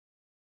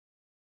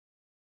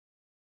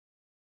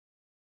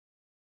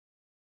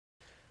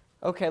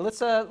Okay, let's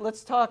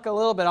talk a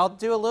little bit. I'll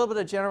do a little bit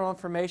of general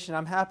information.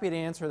 I'm happy to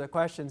answer the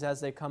questions as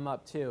they come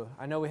up too.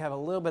 I know we have a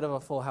little bit of a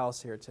full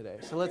house here today,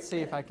 so let's see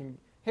if I can.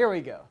 Here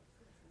we go.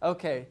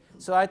 Okay,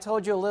 so I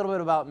told you a little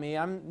bit about me.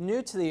 I'm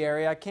new to the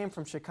area. I came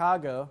from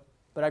Chicago,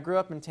 but I grew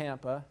up in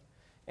Tampa,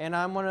 and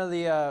I'm one of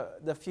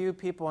the few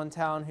people in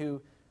town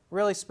who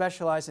really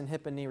specialize in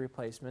hip and knee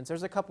replacements.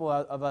 There's a couple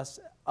of us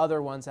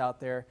other ones out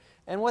there,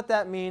 and what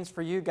that means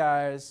for you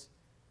guys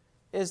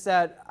is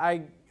that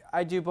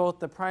I do both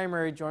the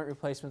primary joint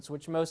replacements,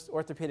 which most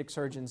orthopedic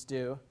surgeons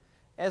do,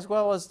 as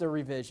well as the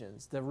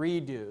revisions, the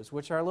redos,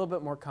 which are a little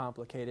bit more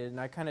complicated, and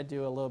I kind of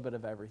do a little bit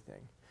of everything.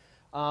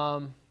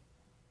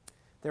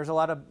 There's a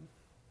lot of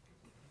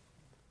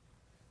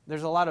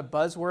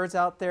buzzwords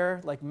out there,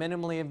 like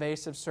minimally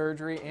invasive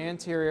surgery,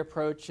 anterior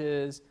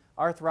approaches,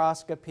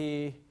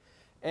 arthroscopy,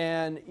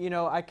 and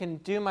I can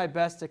do my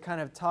best to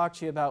kind of talk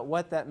to you about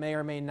what that may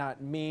or may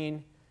not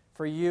mean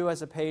for you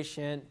as a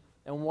patient,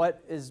 and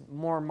what is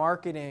more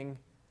marketing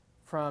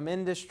from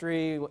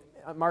industry,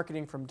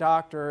 marketing from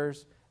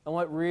doctors, and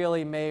what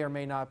really may or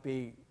may not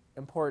be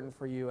important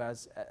for you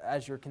as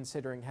you're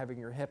considering having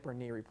your hip or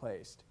knee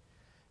replaced.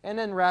 And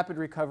then rapid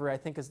recovery, I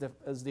think, is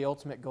the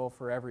ultimate goal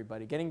for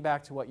everybody, getting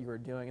back to what you were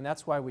doing, and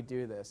that's why we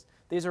do this.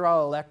 These are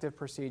all elective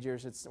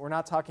procedures. We're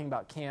not talking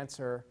about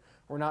cancer.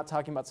 We're not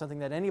talking about something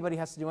that anybody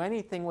has to do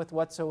anything with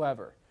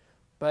whatsoever.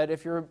 But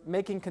if you're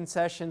making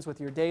concessions with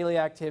your daily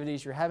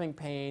activities, you're having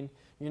pain,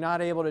 you're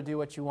not able to do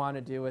what you want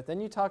to do with, then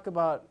you talk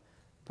about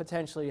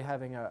potentially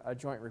having a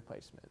joint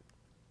replacement.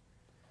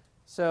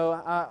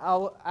 So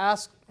I'll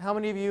ask, how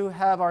many of you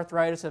have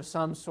arthritis of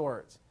some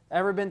sort?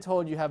 Ever been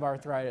told you have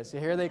arthritis?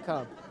 Here they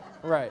come.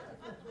 Right.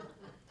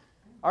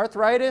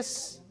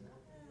 Arthritis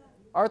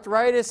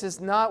is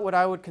not what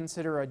I would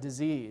consider a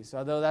disease,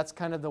 although that's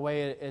kind of the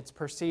way it's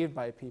perceived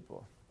by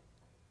people.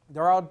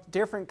 There are all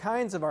different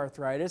kinds of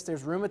arthritis.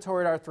 There's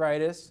rheumatoid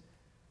arthritis,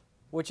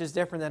 which is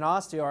different than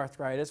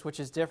osteoarthritis, which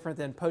is different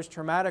than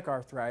post-traumatic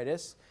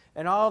arthritis.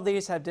 And all of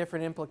these have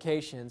different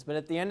implications. But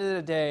at the end of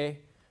the day,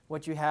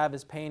 what you have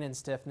is pain and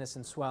stiffness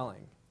and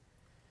swelling.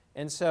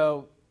 And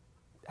so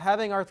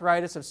having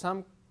arthritis of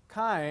some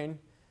kind,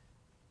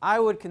 I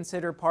would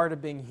consider part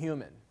of being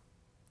human.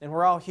 And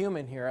we're all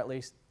human here, at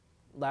least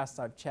last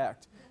I've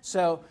checked.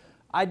 So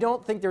I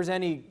don't think there's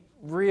any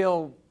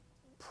real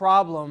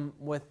problem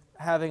with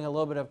having a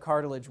little bit of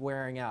cartilage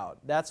wearing out.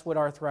 That's what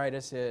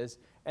arthritis is,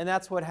 and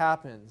that's what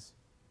happens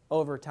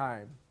over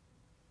time.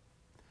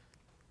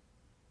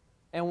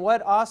 And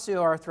what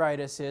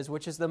osteoarthritis is,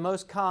 which is the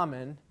most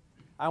common,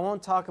 I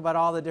won't talk about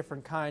all the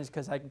different kinds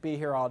because I could be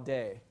here all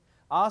day.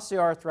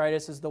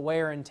 Osteoarthritis is the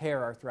wear and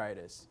tear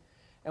arthritis.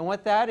 And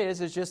what that is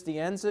just the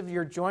ends of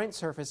your joint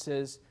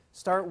surfaces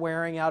start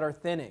wearing out or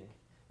thinning.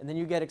 And then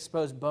you get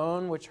exposed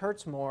bone, which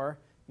hurts more.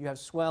 You have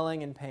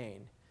swelling and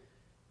pain.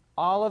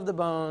 All of the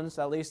bones,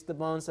 at least the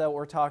bones that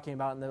we're talking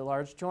about in the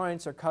large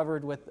joints, are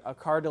covered with a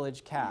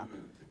cartilage cap,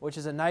 which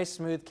is a nice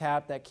smooth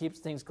cap that keeps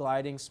things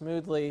gliding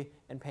smoothly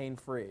and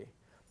pain-free.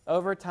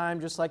 Over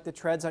time, just like the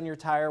treads on your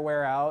tire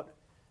wear out,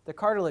 the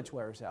cartilage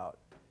wears out,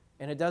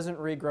 and it doesn't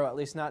regrow, at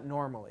least not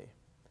normally.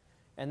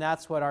 And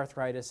that's what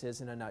arthritis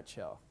is in a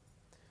nutshell.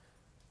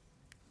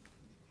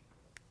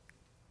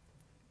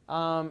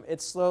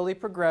 It's slowly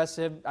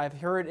progressive. I've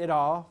heard it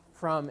all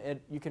from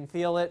it. You can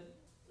feel it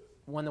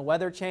when the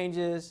weather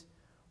changes,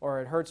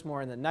 or it hurts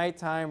more in the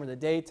nighttime or the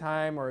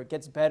daytime, or it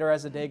gets better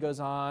as the day goes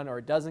on, or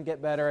it doesn't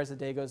get better as the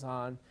day goes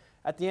on.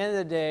 At the end of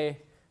the day,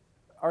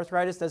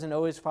 arthritis doesn't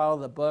always follow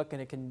the book,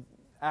 and it can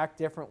act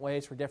different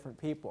ways for different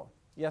people.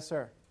 Yes,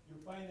 sir? You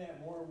find that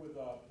more with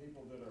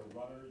people that are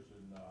runners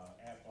and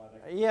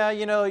athletic? Yeah,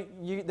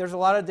 there's a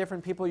lot of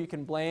different people you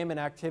can blame and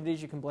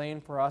activities you can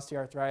blame for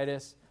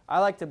osteoarthritis. I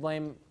like to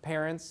blame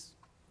parents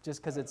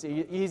just because it's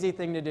an easy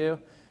thing to do.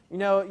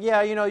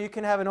 You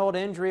can have an old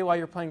injury while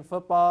you're playing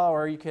football,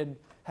 or you could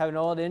have an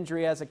old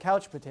injury as a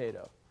couch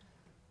potato.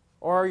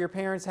 Or your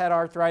parents had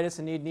arthritis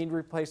and need knee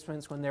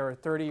replacements when they were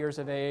 30 years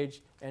of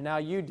age, and now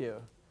you do.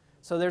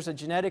 So there's a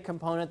genetic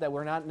component that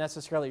we're not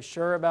necessarily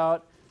sure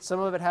about. Some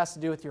of it has to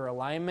do with your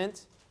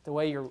alignment, the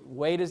way your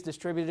weight is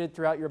distributed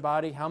throughout your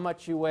body, how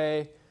much you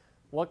weigh,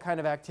 what kind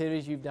of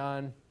activities you've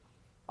done,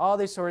 all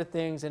these sort of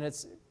things, and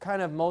it's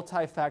kind of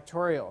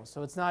multifactorial.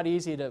 So it's not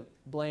easy to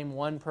blame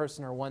one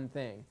person or one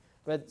thing.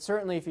 But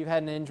certainly if you've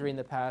had an injury in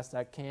the past,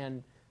 that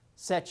can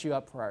set you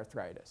up for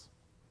arthritis.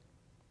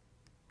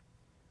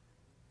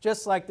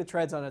 Just like the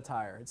treads on a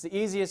tire. It's the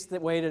easiest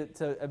way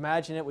to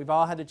imagine it. We've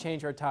all had to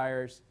change our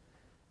tires,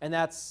 and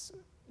that's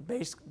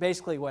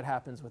basically what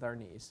happens with our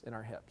knees and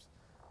our hips.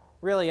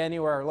 Really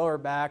anywhere, our lower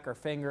back, our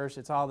fingers,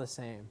 it's all the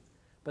same.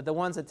 But the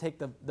ones that take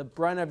the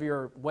brunt of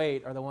your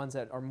weight are the ones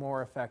that are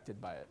more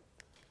affected by it.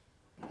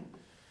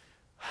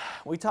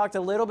 We talked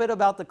a little bit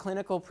about the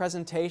clinical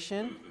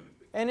presentation.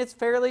 And it's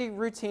fairly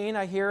routine.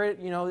 I hear it,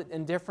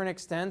 in different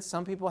extents.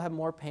 Some people have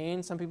more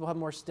pain. Some people have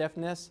more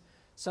stiffness.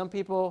 Some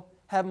people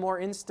have more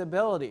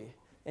instability.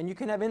 And you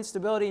can have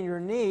instability in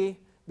your knee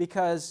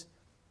because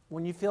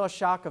when you feel a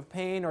shock of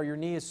pain or your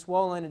knee is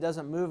swollen, it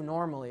doesn't move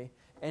normally,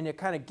 and it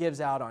kind of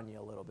gives out on you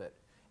a little bit.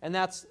 And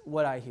that's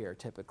what I hear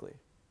typically.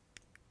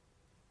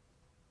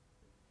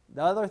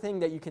 The other thing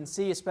that you can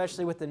see,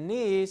 especially with the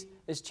knees,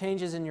 is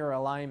changes in your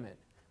alignment,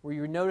 where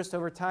you noticed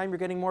over time you're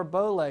getting more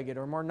bow-legged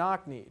or more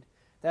knock-kneed.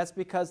 That's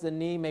because the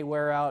knee may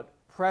wear out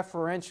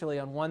preferentially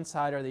on one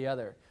side or the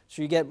other.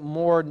 So you get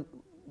more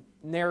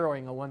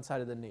narrowing on one side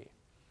of the knee.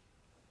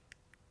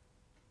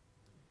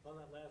 On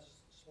that last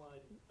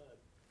slide,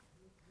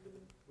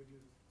 would you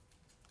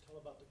tell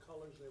about the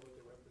colors there, what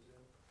they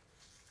represent?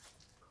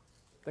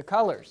 The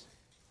colors.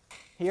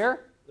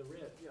 Here? The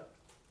red, yeah.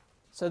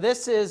 So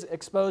this is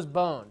exposed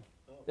bone.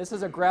 This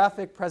is a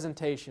graphic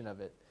presentation of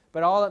it.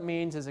 But all it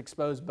means is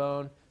exposed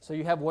bone. So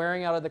you have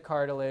wearing out of the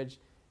cartilage,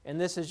 and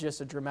this is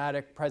just a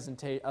dramatic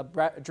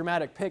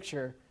dramatic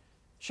picture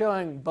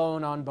showing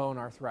bone-on-bone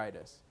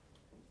arthritis.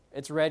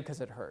 It's red because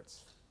it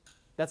hurts.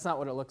 That's not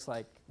what it looks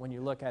like when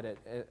you look at it,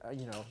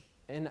 you know,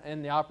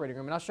 in the operating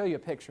room. And I'll show you a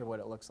picture of what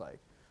it looks like.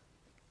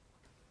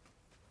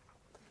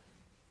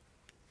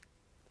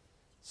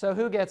 So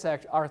who gets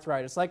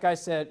arthritis? Like I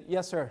said,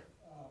 yes, sir.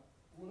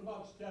 What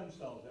about stem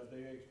cells? Have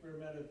they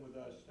experimented with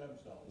stem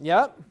cells?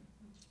 Yep.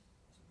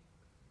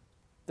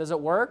 Does it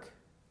work?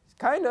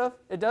 Kind of.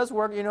 It does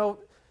work. You know,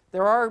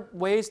 there are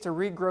ways to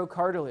regrow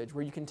cartilage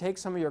where you can take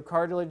some of your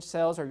cartilage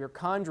cells or your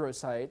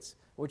chondrocytes,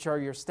 which are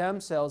your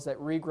stem cells that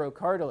regrow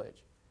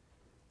cartilage.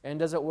 And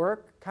does it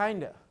work?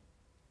 Kind of.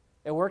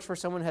 It works for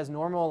someone who has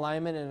normal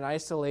alignment in an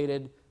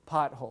isolated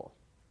pothole,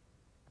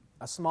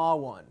 a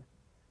small one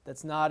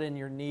that's not in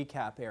your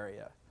kneecap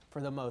area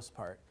for the most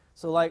part.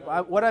 So like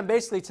what I'm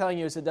basically telling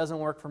you is it doesn't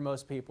work for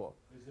most people.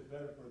 Is it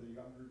better for the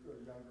younger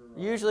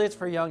Usually it's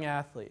for young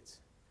athletes,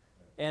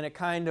 and it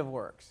kind of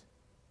works.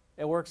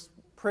 It works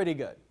pretty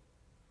good.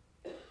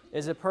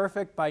 Is it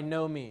perfect? By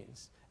no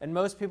means. And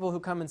most people who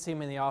come and see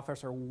me in the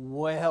office are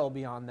well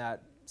beyond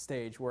that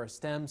stage where a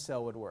stem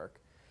cell would work.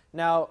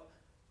 Now,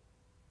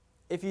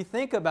 if you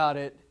think about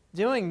it,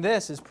 doing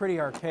this is pretty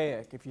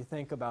archaic if you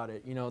think about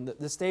it. You know,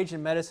 the stage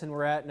in medicine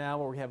we're at now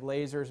where we have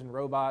lasers and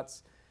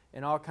robots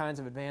and all kinds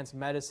of advanced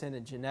medicine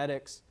and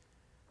genetics.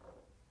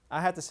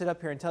 I have to sit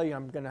up here and tell you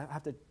I'm going to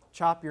have to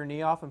chop your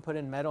knee off and put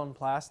in metal and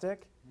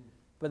plastic.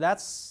 But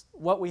that's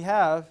what we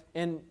have,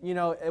 and you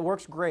know, it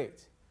works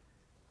great.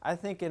 I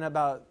think in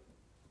about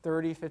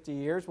 30, 50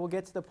 years, we'll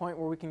get to the point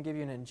where we can give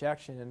you an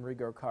injection and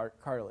regrow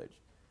cartilage.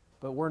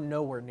 But we're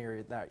nowhere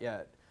near that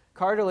yet.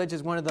 Cartilage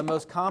is one of the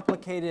most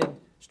complicated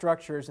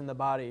structures in the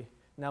body.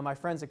 Now, my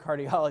friend's a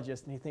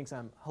cardiologist, and he thinks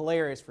I'm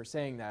hilarious for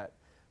saying that.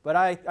 But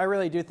I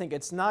really do think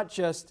it's not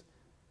just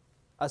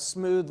a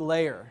smooth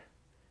layer.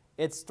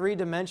 It's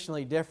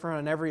three-dimensionally different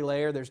on every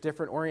layer. There's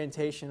different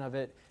orientation of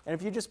it. And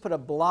if you just put a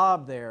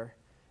blob there,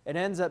 it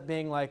ends up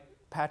being like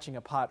patching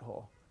a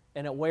pothole.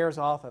 And it wears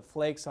off, it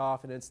flakes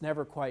off, and it's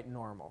never quite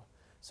normal.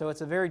 So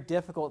it's a very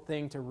difficult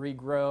thing to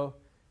regrow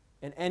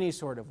in any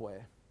sort of way.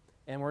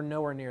 And we're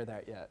nowhere near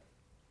that yet.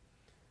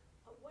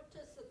 What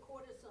does the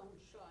cortisone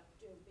shot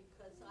do?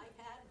 Because I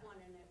had one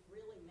and it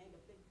really made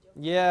a big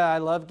difference. Yeah, I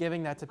love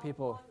giving that to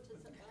people. How long does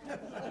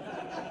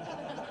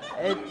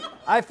it last?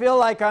 I feel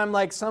like I'm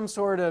like some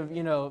sort of,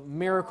 you know,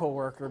 miracle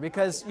worker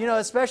because, you know,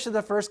 especially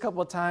the first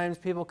couple of times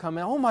people come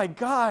in, oh my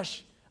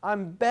gosh,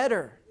 I'm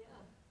better.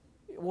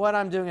 Yeah. What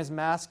I'm doing is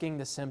masking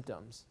the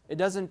symptoms. It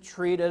doesn't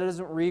treat, it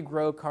doesn't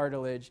regrow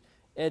cartilage.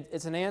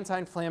 It's an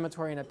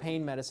anti-inflammatory and a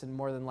pain medicine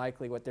more than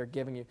likely what they're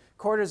giving you.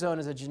 Cortisone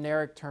is a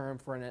generic term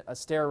for a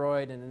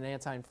steroid and an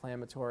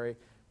anti-inflammatory,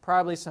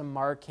 probably some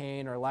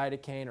Marcaine or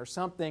lidocaine or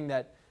something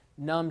that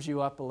numbs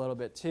you up a little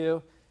bit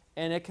too.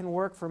 And it can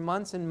work for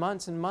months and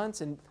months and months,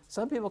 and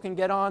some people can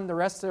get on the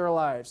rest of their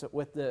lives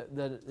with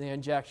the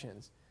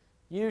injections.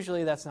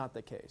 Usually that's not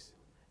the case,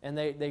 and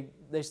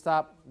they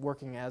stop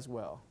working as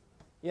well.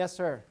 Yes,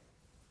 sir?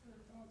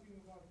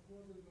 Talking about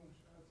cortisone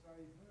shots, I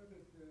heard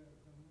that the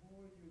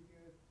more you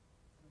get,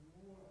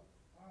 the more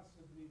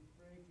possibly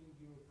breaking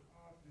your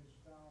cartilage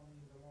down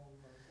in the long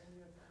run. Can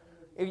you tell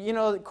me that? You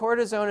know,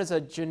 cortisone is a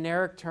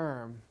generic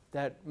term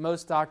that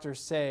most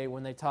doctors say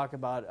when they talk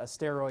about a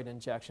steroid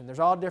injection. There's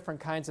all different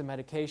kinds of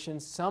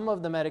medications. Some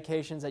of the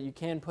medications that you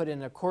can put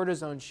in a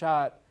cortisone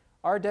shot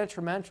are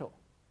detrimental.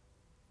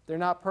 They're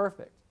not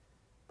perfect.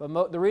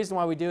 But the reason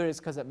why we do it is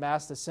because it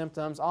masks the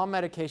symptoms. All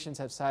medications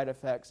have side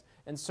effects,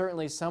 and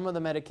certainly some of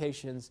the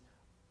medications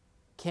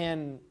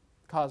can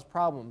cause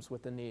problems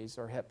with the knees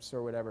or hips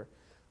or whatever.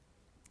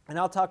 And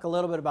I'll talk a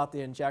little bit about the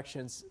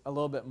injections a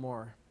little bit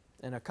more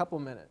in a couple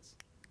minutes.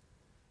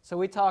 So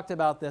we talked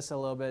about this a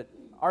little bit.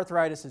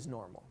 Arthritis is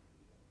normal.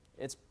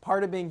 It's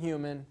part of being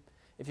human.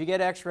 If you get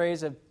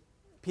x-rays of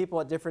people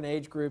at different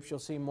age groups, you'll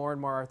see more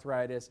and more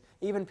arthritis,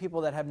 even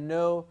people that have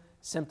no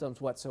symptoms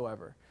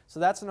whatsoever. So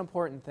that's an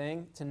important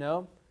thing to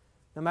know.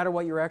 No matter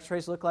what your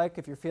x-rays look like,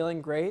 if you're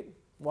feeling great,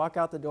 walk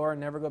out the door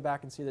and never go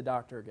back and see the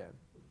doctor again.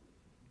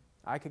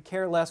 I could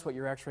care less what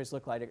your x-rays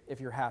look like if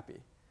you're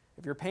happy.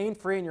 If you're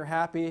pain-free and you're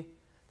happy,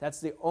 that's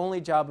the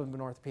only job of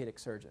an orthopedic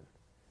surgeon.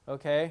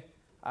 Okay?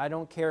 I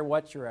don't care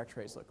what your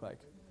x-rays look like.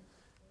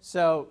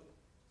 So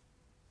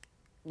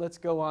let's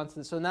go on to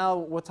this. So now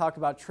we'll talk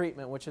about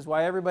treatment, which is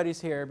why everybody's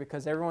here,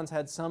 because everyone's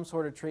had some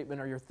sort of treatment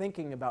or you're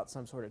thinking about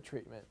some sort of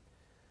treatment.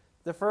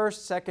 The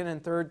first, second,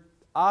 and third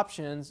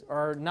options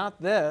are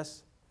not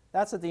this.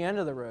 That's at the end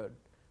of the road.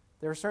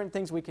 There are certain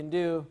things we can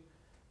do,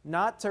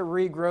 not to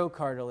regrow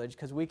cartilage,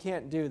 because we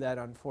can't do that,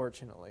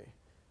 unfortunately,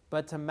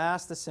 but to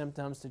mask the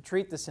symptoms, to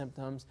treat the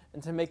symptoms,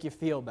 and to make you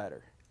feel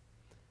better.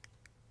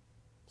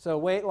 So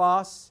weight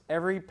loss,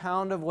 every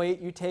pound of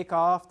weight you take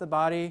off the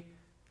body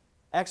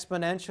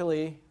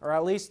exponentially, or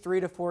at least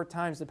 3 to 4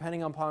 times,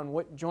 depending upon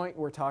what joint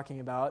we're talking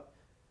about,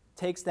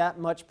 takes that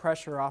much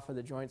pressure off of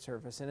the joint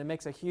surface, and it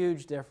makes a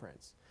huge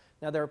difference.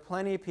 Now, there are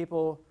plenty of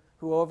people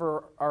who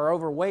are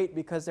overweight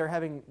because they're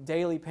having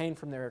daily pain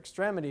from their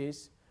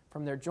extremities,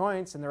 from their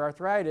joints and their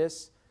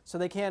arthritis, so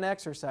they can't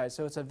exercise.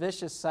 So it's a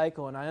vicious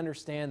cycle, and I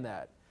understand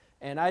that.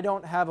 And I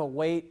don't have a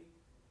weight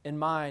in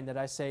mind that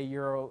I say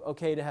you're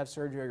okay to have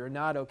surgery or you're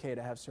not okay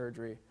to have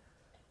surgery.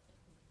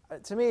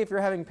 To me, if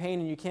you're having pain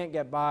and you can't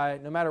get by,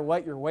 no matter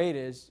what your weight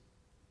is,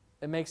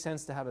 it makes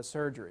sense to have a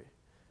surgery.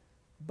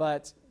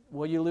 But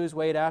will you lose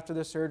weight after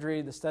the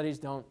surgery? The studies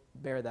don't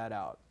bear that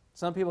out.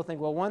 Some people think,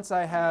 well, once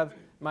I have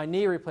my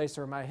knee replaced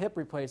or my hip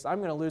replaced, I'm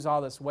going to lose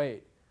all this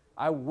weight.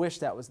 I wish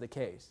that was the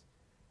case.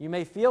 You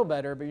may feel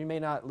better, but you may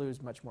not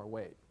lose much more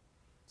weight.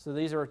 So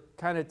these are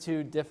kind of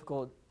two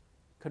difficult,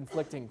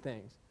 conflicting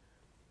things.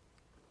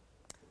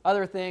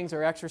 Other things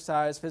are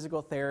exercise,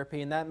 physical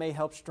therapy, and that may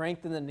help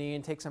strengthen the knee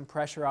and take some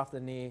pressure off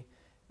the knee,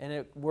 and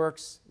it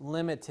works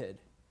limited.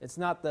 It's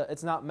not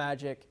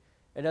magic.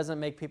 It doesn't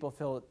make people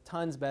feel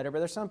tons better, but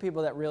there's some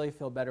people that really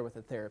feel better with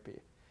the therapy.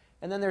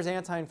 And then there's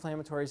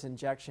anti-inflammatories,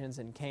 injections,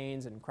 and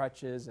canes, and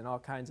crutches, and all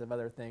kinds of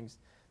other things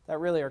that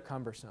really are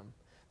cumbersome.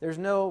 There's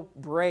no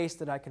brace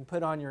that I can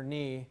put on your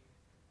knee,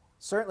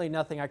 certainly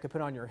nothing I could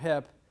put on your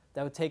hip,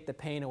 that would take the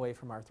pain away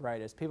from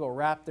arthritis. People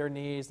wrap their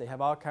knees, they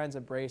have all kinds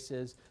of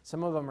braces.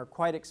 Some of them are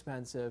quite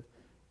expensive,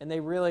 and they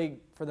really,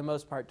 for the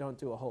most part, don't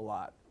do a whole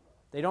lot.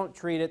 They don't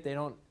treat it, they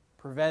don't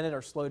prevent it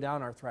or slow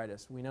down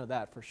arthritis. We know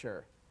that for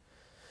sure.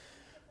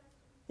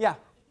 Yeah? I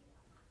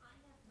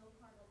have no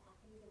cartilage on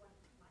either one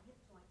of my hip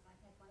joints. I've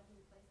had one of them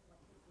replaced at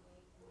like 58,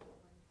 and the other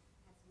one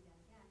has to be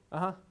done again.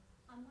 Uh-huh.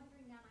 I'm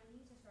wondering now, my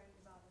knees are starting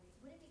to bother me.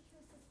 Would it be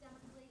true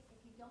systemically, if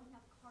you don't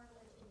have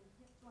cartilage in your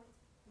hip joints,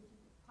 would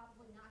you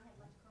probably not have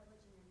much cartilage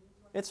in your knee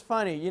joints? It's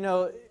funny, you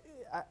know,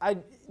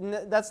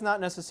 that's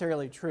not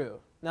necessarily true.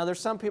 Now, there's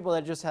some people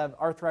that just have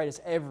arthritis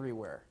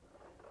everywhere.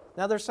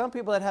 Now, there's some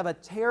people that have a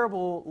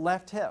terrible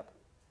left hip,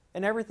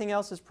 and everything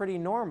else is pretty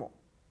normal.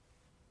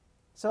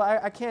 So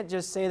I can't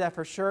just say that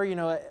for sure. You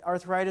know,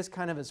 arthritis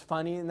kind of is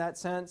funny in that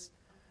sense.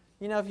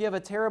 You know, if you have a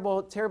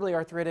terribly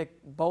arthritic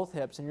both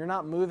hips and you're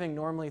not moving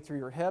normally through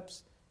your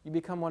hips, you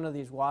become one of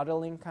these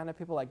waddling kind of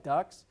people like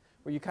ducks,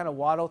 where you kind of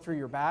waddle through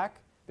your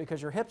back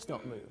because your hips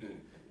don't move.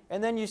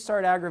 And then you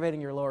start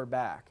aggravating your lower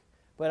back.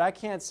 But I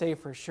can't say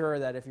for sure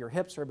that if your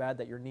hips are bad,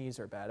 that your knees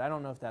are bad. I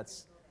don't know if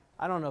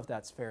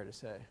that's fair to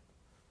say.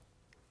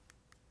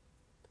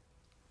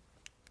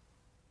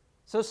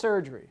 So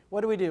surgery, what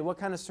do we do? What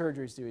kind of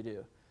surgeries do we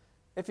do?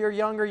 If you're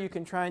younger, you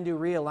can try and do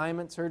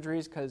realignment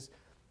surgeries, because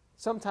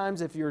sometimes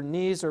if your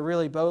knees are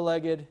really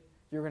bow-legged,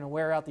 you're going to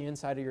wear out the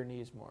inside of your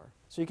knees more.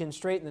 So you can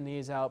straighten the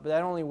knees out, but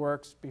that only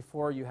works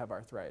before you have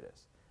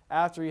arthritis.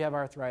 After you have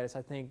arthritis,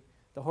 I think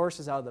the horse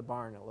is out of the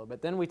barn a little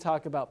bit. Then we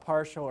talk about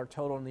partial or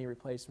total knee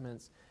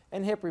replacements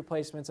and hip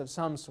replacements of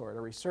some sort, a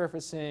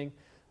resurfacing,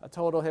 a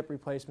total hip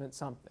replacement,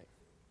 something.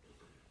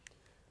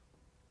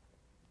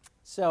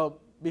 So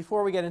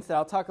before we get into that,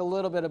 I'll talk a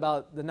little bit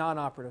about the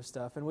non-operative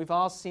stuff. And we've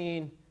all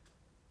seen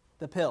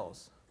the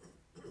pills,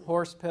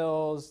 horse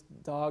pills,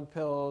 dog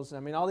pills. I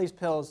mean, all these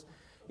pills.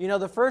 You know,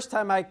 the first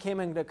time I came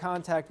into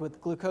contact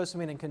with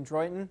glucosamine and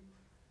chondroitin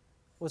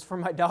was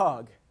from my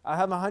dog. I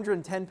have a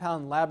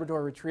 110-pound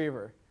Labrador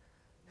Retriever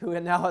who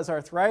now has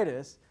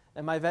arthritis,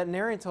 and my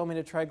veterinarian told me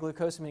to try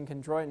glucosamine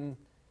and chondroitin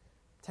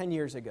 10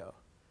 years ago.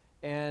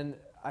 And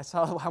I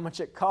saw how much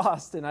it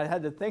cost, and I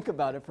had to think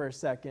about it for a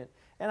second.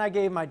 And I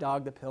gave my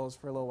dog the pills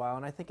for a little while,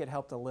 and I think it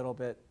helped a little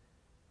bit.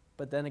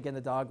 But then again,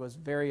 the dog was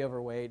very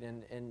overweight,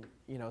 and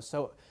you know,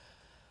 so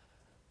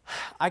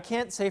I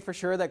can't say for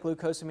sure that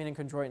glucosamine and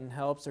chondroitin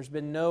helps. There's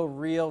been no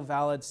real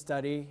valid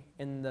study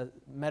in the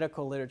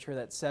medical literature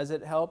that says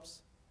it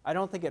helps. I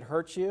don't think it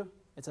hurts you.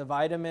 It's a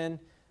vitamin.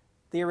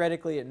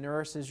 Theoretically, it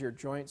nourishes your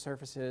joint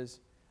surfaces.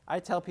 I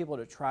tell people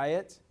to try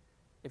it.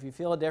 If you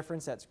feel a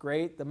difference, that's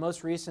great. The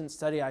most recent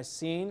study I've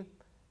seen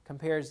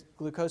compares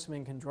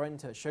glucosamine and chondroitin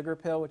to a sugar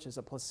pill, which is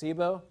a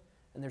placebo,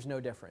 and there's no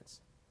difference.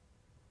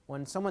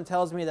 When someone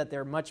tells me that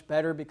they're much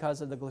better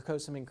because of the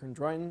glucosamine and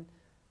chondroitin,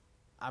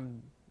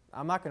 I'm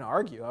not going to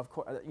argue. Of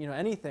course, you know,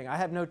 anything. I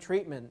have no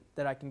treatment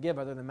that I can give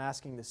other than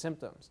masking the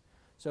symptoms.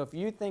 So if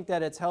you think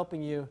that it's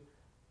helping you,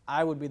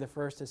 I would be the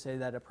first to say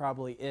that it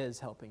probably is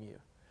helping you.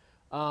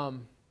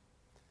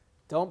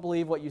 Don't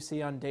believe what you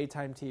see on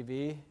daytime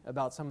TV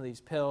about some of these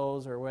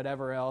pills or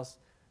whatever else,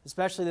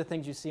 especially the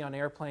things you see on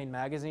airplane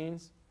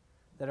magazines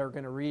that are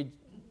going to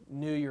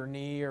renew your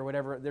knee or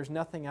whatever. There's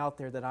nothing out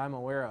there that I'm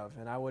aware of,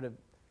 and I would have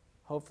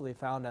hopefully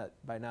found that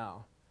by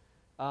now.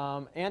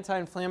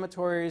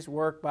 Anti-inflammatories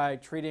work by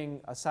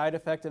treating a side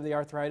effect of the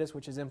arthritis,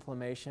 which is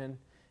inflammation,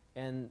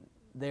 and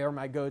they are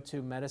my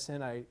go-to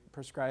medicine. I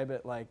prescribe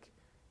it like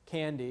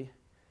candy,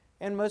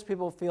 and most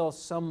people feel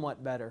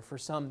somewhat better for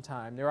some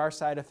time. There are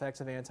side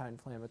effects of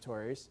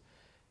anti-inflammatories.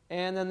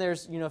 And then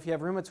there's, you know, if you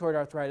have rheumatoid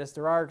arthritis,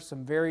 there are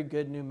some very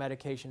good new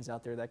medications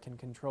out there that can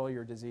control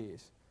your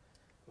disease.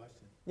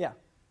 Question. Yeah.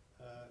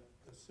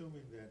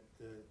 Assuming that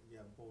you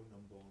have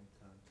bone-on-bone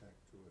contact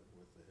to it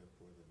with the hip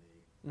or the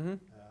knee,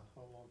 Mm-hmm.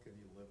 how long can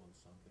you live on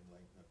something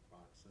like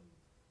naproxen?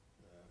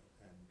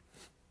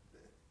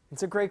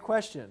 It's a great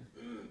question.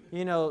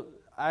 You know,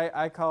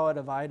 I call it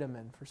a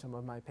vitamin for some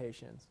of my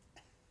patients.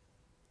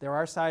 There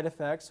are side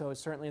effects, so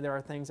certainly there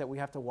are things that we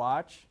have to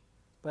watch,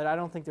 but I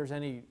don't think there's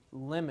any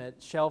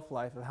limit, shelf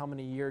life, of how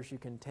many years you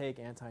can take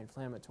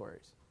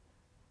anti-inflammatories.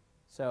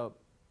 So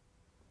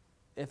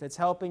if it's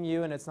helping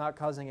you and it's not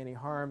causing any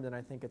harm, then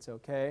I think it's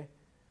okay.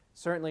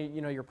 Certainly,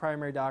 you know, your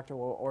primary doctor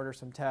will order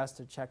some tests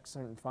to check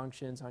certain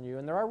functions on you,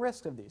 and there are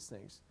risks of these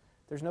things.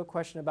 There's no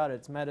question about it.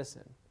 It's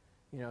medicine.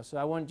 You know, so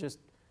I wouldn't just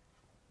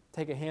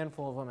take a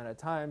handful of them at a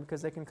time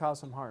because they can cause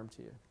some harm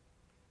to you.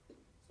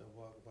 So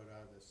what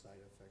are the side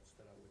effects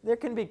that I would? There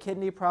can be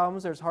kidney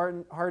problems. There's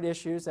heart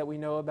issues that we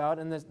know about,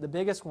 and the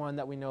biggest one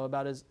that we know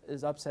about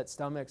is upset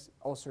stomachs,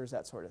 ulcers,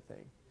 that sort of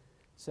thing.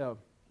 So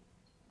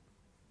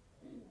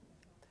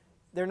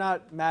they're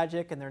not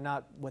magic and they're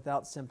not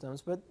without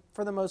symptoms, but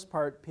for the most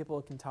part,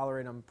 people can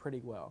tolerate them pretty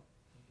well.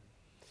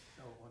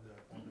 So on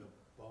the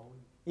bone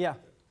Yeah.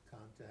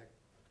 contact,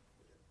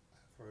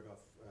 I've heard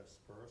of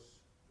spurs.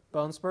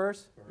 Bone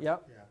spurs? Spurs,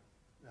 Yep. Yeah.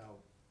 Now,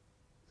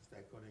 is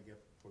that going to get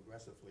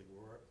progressively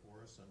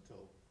worse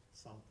until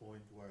some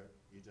point where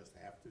you just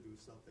have to do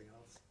something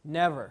else?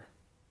 Never.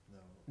 No.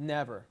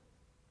 Never.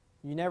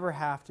 You never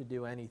have to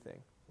do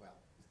anything. Well,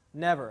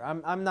 Never.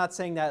 I'm not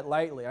saying that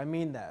lightly. I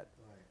mean that.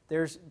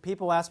 right.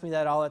 People ask me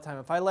that all the time.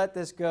 If I let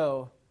this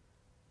go,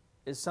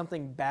 is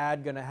something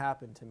bad going to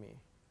happen to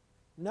me?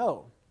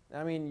 No.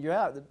 I mean,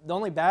 yeah, the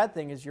only bad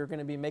thing is you're going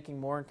to be making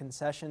more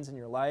concessions in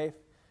your life.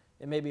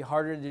 It may be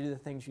harder to do the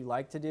things you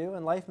like to do,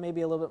 and life may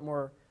be a little bit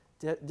more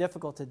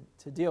difficult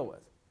to deal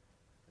with,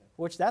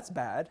 which that's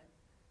bad.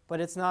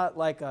 But it's not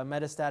like a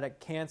metastatic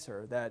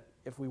cancer that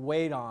if we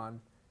wait on,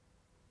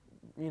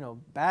 you know,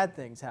 bad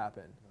things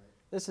happen. Right.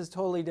 This is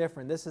totally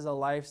different. This is a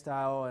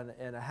lifestyle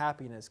and a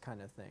happiness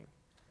kind of thing.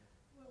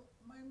 Well,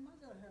 my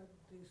mother had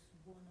this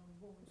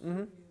bone-on-bone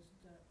Mhm. series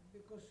that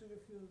because she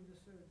refused the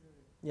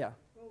surgery. Yeah,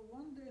 Well,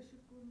 one day she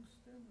couldn't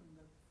stand on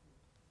that foot.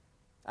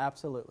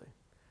 absolutely.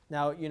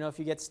 Now, you know, if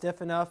you get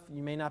stiff enough,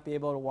 you may not be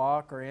able to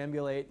walk or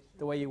ambulate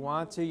the way you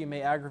want to. You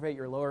may aggravate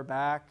your lower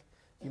back.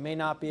 You may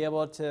not be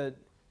able to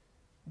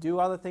do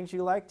all the things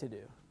you like to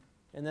do.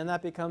 And then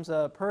that becomes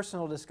a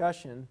personal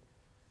discussion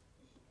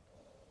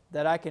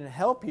that I can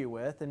help you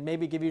with and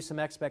maybe give you some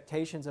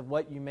expectations of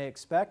what you may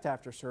expect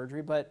after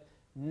surgery, but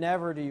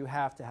never do you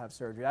have to have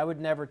surgery. I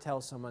would never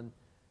tell someone,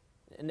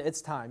 and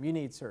it's time, you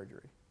need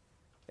surgery.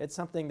 It's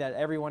something that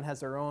everyone has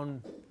their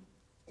own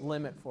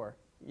limit for.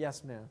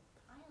 Yes, ma'am.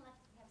 I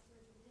elected to have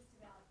surgery just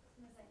about as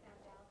soon as I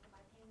found out that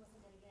my pain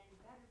wasn't going to get any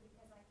better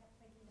because I kept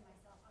thinking to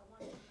myself, I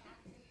want to be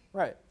active.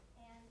 Right.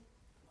 And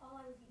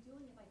all I would be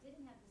doing if I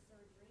didn't have the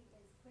surgery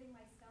is putting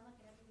my stomach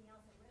and everything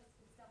else at risk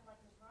with stuff like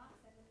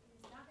naproxen, and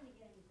it's not going to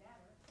get any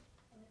better.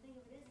 And the thing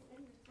of it is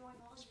then you're throwing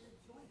all your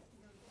joints,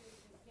 your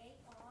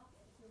gait off.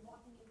 If you're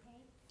walking in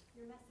pain,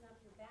 you're messing up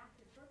your back.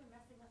 You're further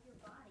messing up your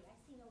body. I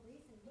see no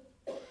reason to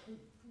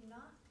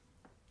not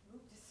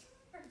move to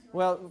surgery.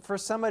 Well, for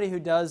somebody who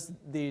does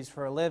these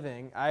for a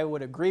living, I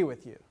would agree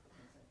with you.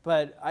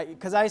 But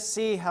because I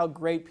see how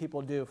great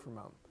people do from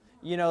them.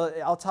 You know,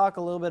 I'll talk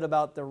a little bit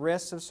about the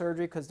risks of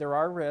surgery because there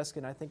are risks,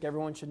 and I think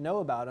everyone should know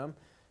about them.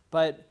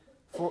 But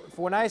for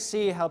when I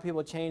see how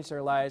people change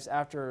their lives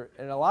after,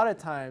 and a lot of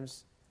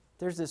times,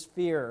 there's this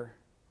fear.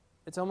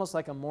 It's almost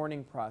like a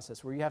mourning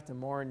process where you have to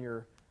mourn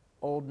your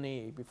old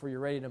knee before you're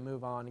ready to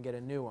move on and get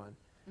a new one.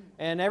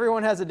 And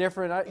everyone has a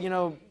different, you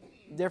know,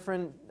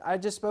 I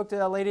just spoke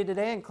to a lady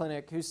today in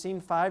clinic who's seen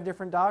 5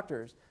 different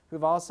doctors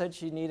who've all said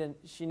she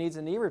needs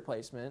a knee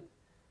replacement.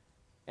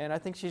 And I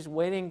think she's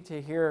waiting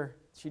to hear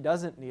she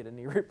doesn't need a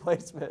knee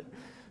replacement,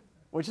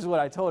 which is what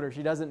I told her.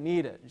 She doesn't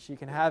need it. She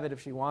can have it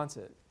if she wants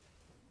it.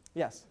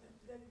 Yes?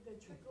 The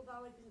trickle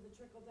down, like the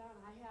trickle down,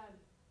 I had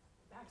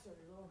back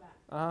surgery, lower back.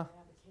 Uh-huh. I have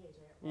a cage,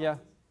 I got Yeah.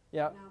 roses.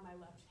 Yeah. Now my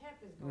left hip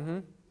is going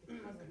Mhm.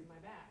 because of my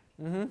back.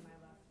 Mhm.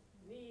 My left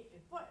knee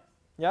and foot,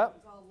 Yep.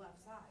 it's all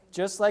left side.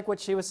 Just like what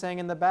she was saying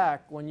in the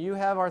back, when you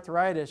have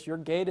arthritis, your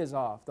gait is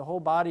off. The whole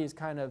body is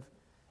kind of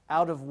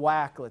out of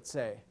whack, let's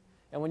say.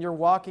 And when you're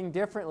walking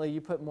differently,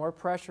 you put more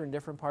pressure in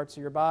different parts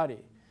of your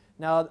body.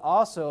 Now,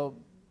 also,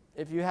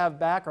 if you have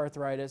back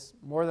arthritis,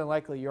 more than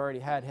likely you already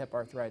had hip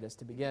arthritis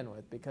to begin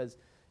with, because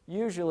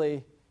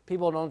usually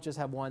people don't just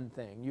have one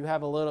thing. You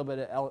have a little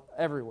bit of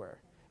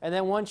everywhere. And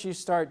then once you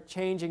start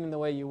changing the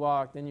way you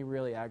walk, then you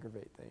really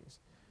aggravate things.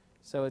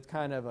 So it's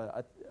kind of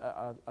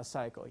a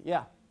cycle.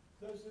 Yeah?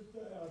 Does it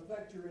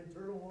affect your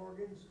internal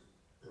organs?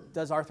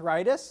 Does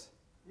arthritis?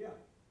 Yeah.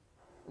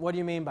 What do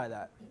you mean by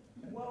that?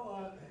 Well,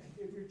 Well,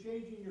 if you're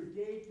changing your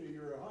gait or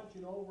you're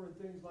hunching over and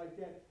things like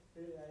that,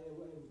 it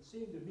would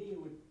seem to me it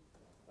would,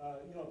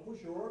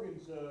 push your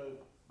organs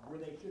where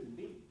they shouldn't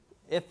be.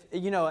 If,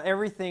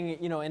 everything,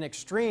 in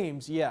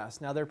extremes,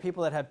 yes. Now, there are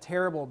people that have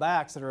terrible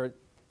backs that are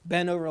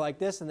bent over like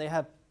this and they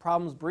have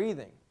problems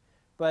breathing.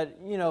 But,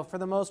 for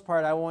the most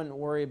part, I wouldn't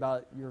worry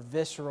about your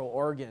visceral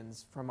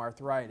organs from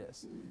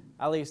arthritis.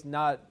 At least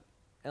not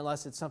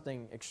unless it's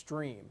something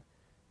extreme.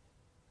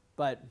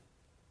 But,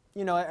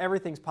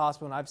 everything's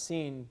possible, and I've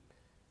seen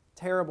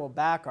terrible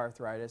back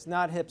arthritis,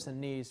 not hips and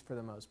knees for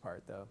the most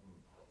part, though.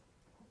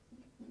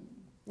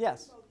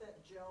 Yes? What about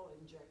that gel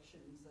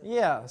injections?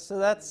 Yeah, so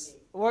that's,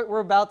 we're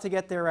about to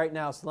get there right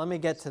now, so let me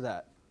get to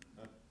that.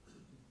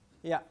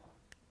 Yeah.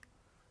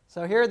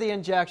 So here are the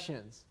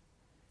injections.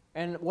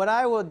 And what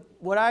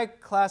I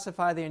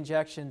classify the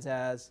injections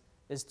as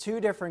is two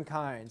different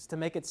kinds to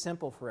make it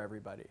simple for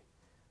everybody.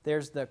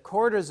 There's the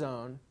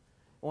cortisone.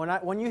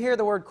 When you hear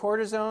the word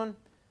cortisone,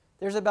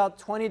 there's about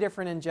 20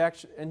 different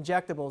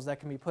injectables that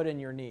can be put in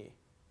your knee.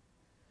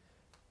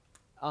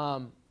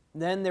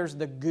 Then there's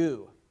the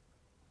goo,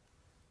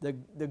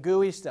 the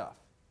gooey stuff.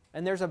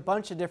 And there's a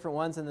bunch of different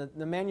ones, and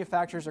the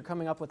manufacturers are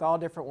coming up with all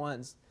different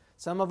ones.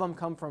 Some of them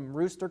come from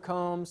rooster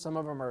combs, some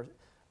of them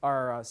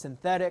are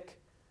synthetic.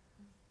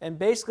 And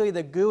basically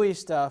the gooey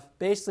stuff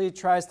basically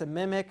tries to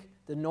mimic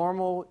the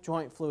normal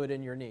joint fluid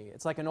in your knee.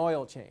 It's like an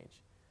oil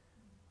change.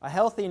 A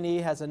healthy knee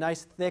has a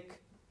nice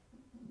thick,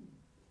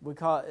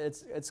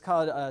 it's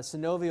called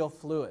synovial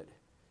fluid.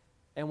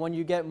 And when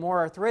you get more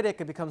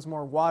arthritic, it becomes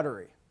more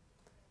watery.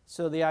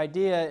 So the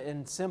idea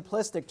in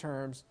simplistic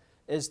terms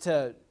is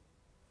to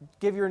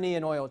give your knee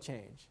an oil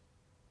change.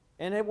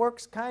 And it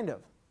works kind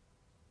of.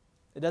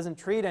 It doesn't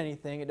treat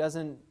anything, it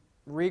doesn't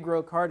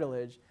regrow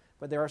cartilage,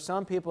 but there are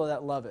some people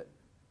that love it.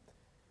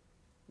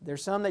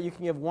 There's some that you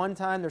can give one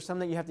time, there's some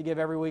that you have to give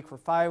every week for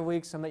 5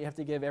 weeks, some that you have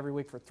to give every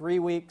week for 3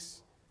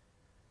 weeks,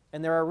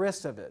 and there are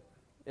risks of it.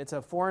 It's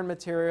a foreign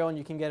material and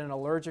you can get an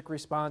allergic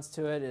response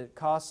to it. It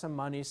costs some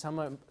money,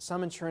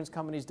 some insurance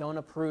companies don't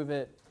approve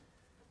it,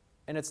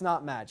 and it's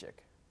not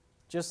magic.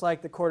 Just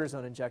like the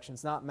cortisone injection,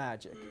 it's not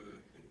magic.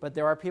 But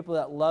there are people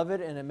that love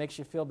it and it makes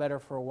you feel better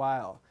for a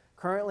while.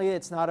 Currently,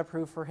 it's not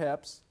approved for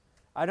hips.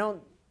 I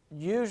don't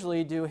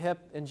usually do hip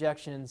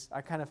injections.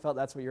 I kind of felt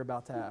that's what you're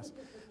about to ask.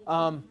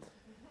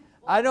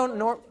 I don't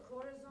know.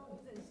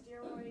 Cortisones and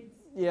steroids.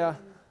 Yeah.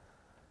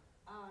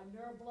 And,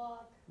 nerve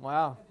block.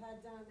 Wow. I've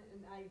had done,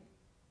 and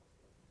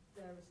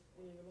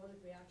the allergic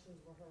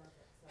reactions were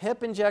horrific. So.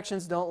 Hip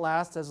injections don't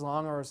last as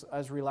long or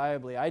as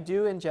reliably. I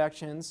do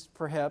injections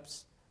for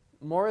hips,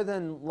 more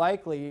than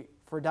likely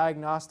for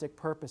diagnostic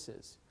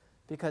purposes,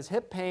 because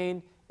hip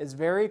pain is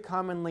very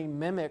commonly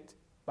mimicked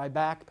by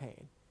back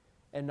pain.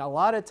 And a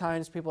lot of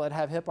times people that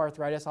have hip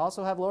arthritis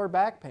also have lower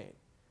back pain.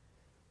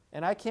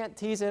 And I can't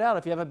tease it out.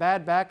 If you have a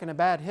bad back and a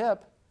bad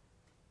hip,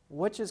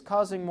 which is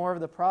causing more of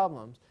the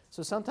problems?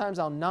 So sometimes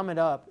I'll numb it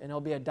up and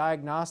it'll be a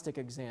diagnostic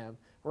exam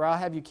where I'll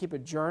have you keep a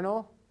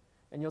journal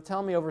and you'll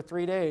tell me over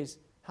 3 days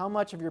how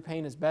much of your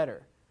pain is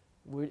better.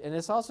 And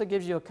this also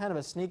gives you a kind of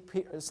a sneak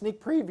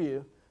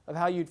preview of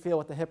how you'd feel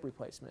with the hip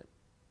replacement.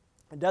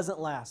 It doesn't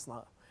last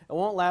long. It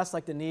won't last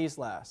like the knees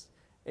last.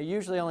 It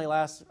usually only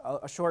lasts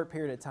a short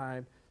period of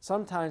time.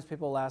 Sometimes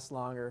people last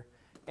longer.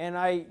 And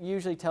I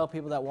usually tell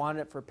people that want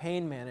it for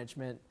pain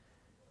management,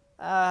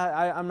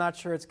 I'm not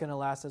sure it's going to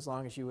last as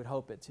long as you would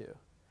hope it to.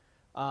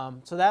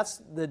 So that's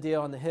the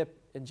deal on the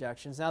hip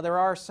injections. Now there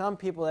are some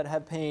people that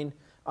have pain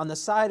on the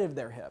side of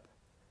their hip.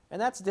 And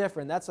that's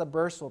different. That's a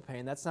bursal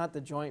pain. That's not the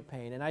joint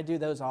pain. And I do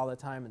those all the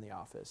time in the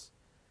office.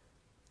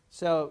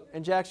 So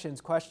injections,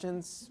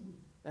 questions?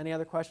 Any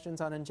other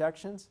questions on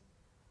injections?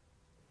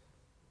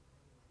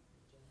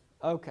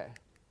 Okay.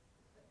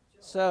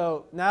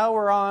 So now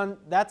we're on,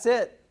 that's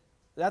it.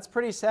 That's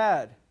pretty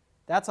sad.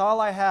 That's all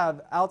I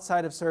have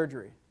outside of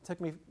surgery. It took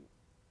me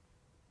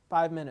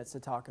 5 minutes to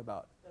talk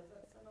about. Does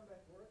that center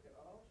back work at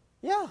all?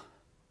 Yeah.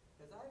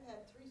 Because I've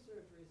had 3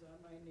 surgeries on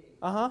my knee.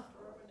 Uh-huh.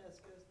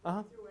 Meniscus,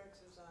 Uh-huh. through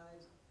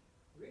exercise,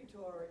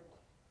 retore it,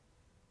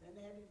 then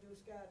they had to do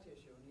scar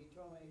tissue, and he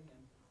told me in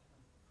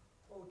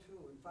 02,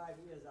 in 5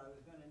 years, I was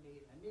going to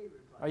need a knee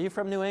replacement. Are you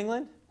from New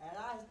England? And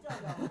I still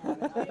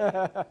don't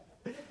have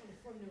it.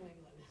 From New England.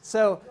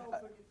 So,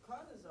 I go for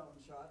cortisone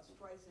shots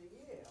twice a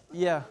year. But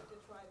yeah. I'd like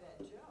to try that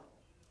gel.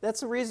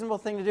 That's a reasonable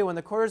thing to do. When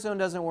the cortisone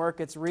doesn't work,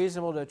 it's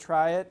reasonable to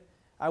try it.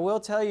 I will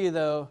tell you,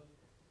 though,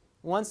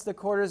 once the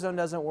cortisone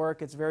doesn't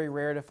work, it's very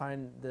rare to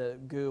find the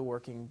goo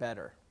working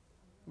better.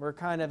 We're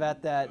kind of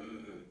at that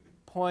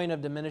point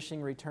of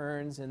diminishing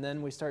returns, and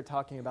then we start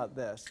talking about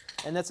this.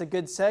 And that's a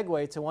good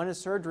segue to when is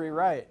surgery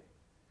right?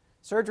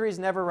 Surgery is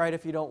never right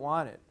if you don't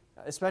want it,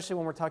 especially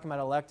when we're talking about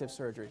elective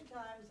surgery. 3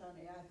 times,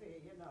 honey, I figure,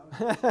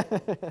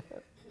 you know.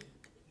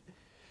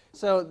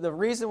 So the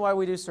reason why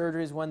we do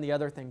surgery is when the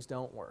other things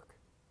don't work.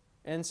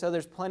 And so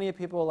there's plenty of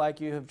people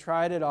like you who've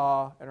tried it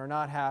all and are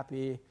not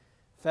happy,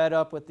 fed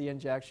up with the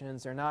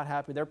injections, they're not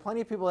happy. There are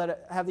plenty of people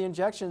that have the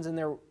injections and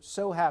they're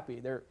so happy.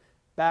 They're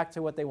back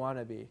to what they want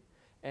to be.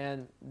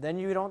 And then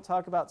you don't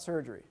talk about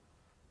surgery.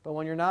 But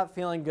when you're not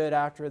feeling good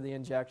after the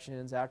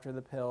injections, after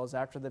the pills,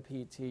 after the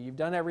PT, you've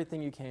done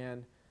everything you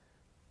can,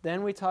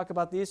 then we talk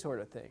about these sort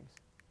of things.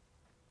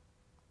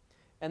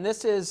 And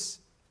this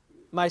is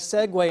my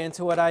segue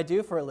into what I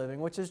do for a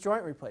living, which is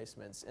joint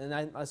replacements. And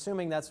I'm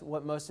assuming that's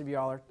what most of you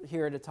all are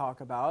here to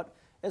talk about,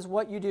 is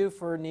what you do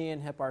for knee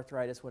and hip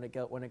arthritis when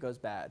it goes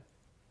bad.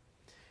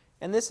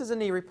 And this is a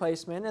knee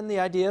replacement, and the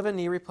idea of a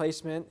knee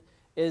replacement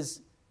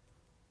is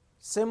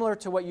similar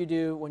to what you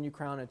do when you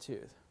crown a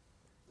tooth.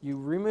 You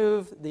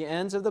remove the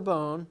ends of the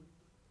bone,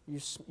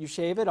 you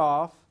shave it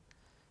off,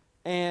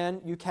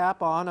 and you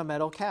cap on a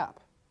metal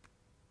cap.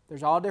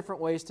 There's all different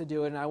ways to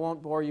do it, and I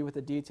won't bore you with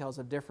the details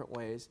of different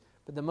ways,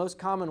 but the most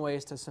common way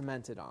is to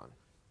cement it on.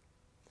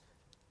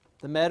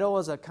 The metal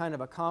is a kind of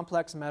a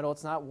complex metal.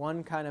 It's not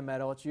one kind of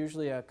metal. It's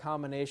usually a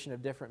combination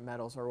of different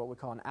metals, or what we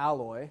call an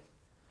alloy.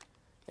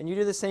 And you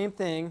do the same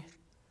thing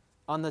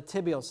on the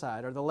tibial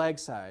side or the leg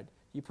side.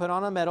 You put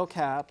on a metal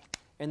cap,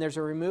 and there's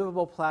a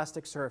removable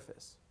plastic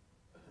surface.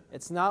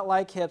 It's not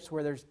like hips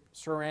where there's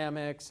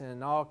ceramics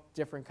and all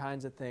different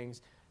kinds of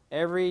things.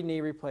 Every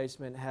knee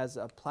replacement has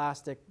a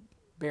plastic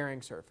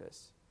bearing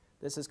surface.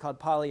 This is called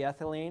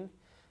polyethylene,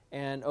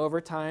 and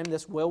over time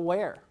this will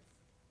wear.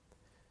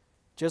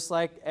 Just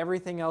like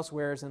everything else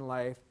wears in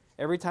life,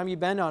 every time you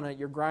bend on it,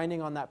 you're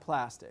grinding on that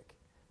plastic.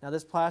 Now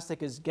this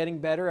plastic is getting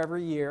better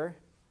every year,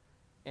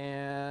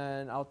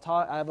 and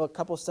I have a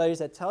couple studies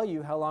that tell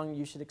you how long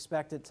you should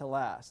expect it to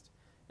last.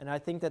 And I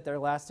think that they're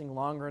lasting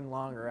longer and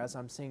longer as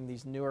I'm seeing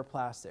these newer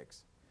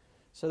plastics.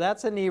 So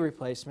that's a knee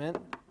replacement.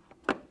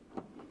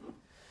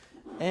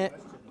 And,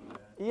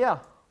 yeah.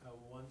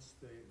 Once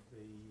the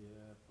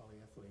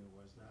polyethylene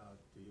wears out,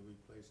 do you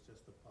replace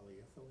just the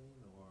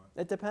polyethylene,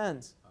 or? It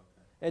depends.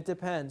 Okay. It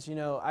depends. You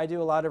know, I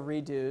do a lot of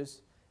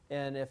redos,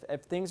 and if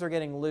things are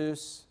getting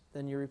loose,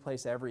 then you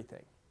replace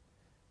everything.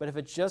 But if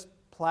it's just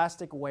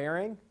plastic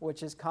wearing,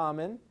 which is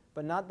common,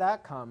 but not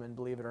that common,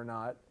 believe it or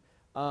not,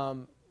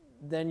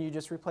 then you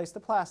just replace the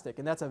plastic,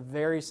 and that's a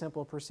very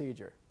simple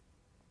procedure.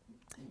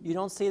 You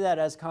don't see that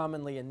as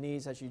commonly in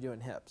knees as you do in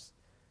hips.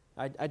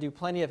 I do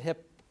plenty of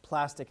hip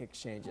plastic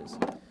exchanges.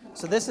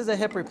 So this is a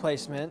hip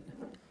replacement,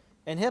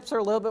 and hips are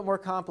a little bit more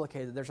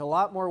complicated. There's a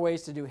lot more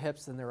ways to do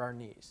hips than there are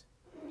knees.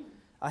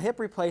 A hip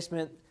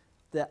replacement,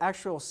 the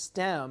actual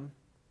stem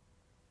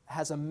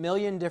has 1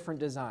 million different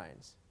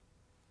designs,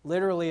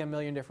 literally 1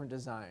 million different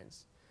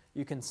designs.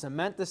 You can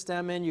cement the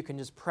stem in, you can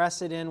just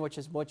press it in, which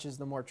is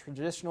the more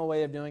traditional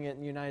way of doing it in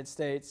the United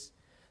States.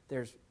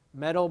 There's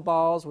metal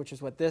balls, which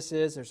is what this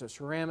is. There's a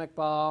ceramic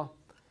ball.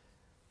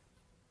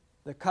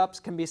 The cups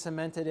can be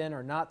cemented in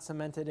or not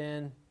cemented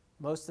in.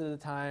 Most of the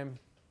time,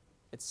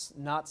 it's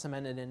not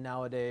cemented in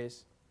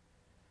nowadays.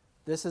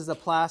 This is the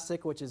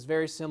plastic, which is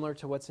very similar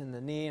to what's in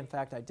the knee, in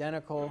fact,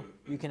 identical.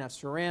 You can have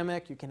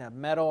ceramic, you can have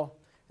metal,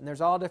 and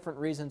there's all different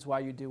reasons why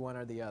you do one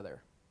or the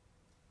other.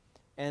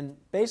 And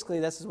basically,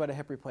 this is what a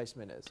hip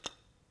replacement is.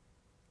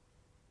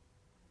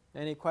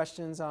 Any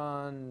questions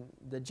on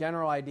the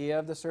general idea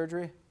of the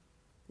surgery?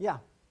 Yeah?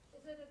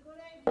 Is it a good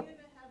idea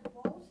to have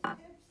both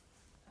hips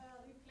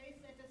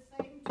replaced at the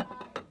same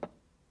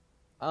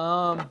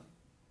time?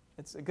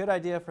 It's a good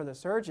idea for the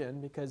surgeon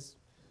because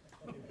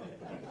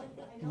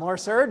more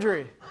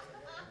surgery.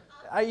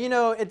 You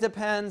know, it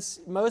depends.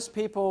 Most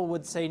people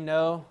would say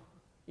no.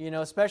 You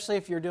know, especially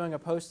if you're doing a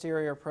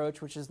posterior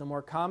approach, which is the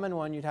more common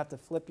one, you'd have to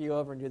flip you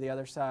over and do the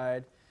other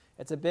side.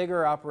 It's a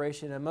bigger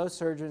operation, and most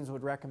surgeons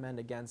would recommend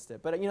against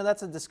it. But, you know,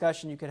 that's a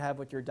discussion you could have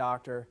with your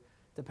doctor,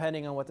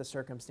 depending on what the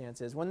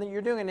circumstance is. When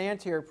you're doing an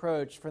anterior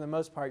approach, for the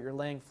most part, you're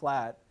laying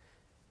flat,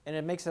 and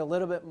it makes it a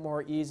little bit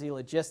more easy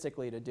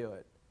logistically to do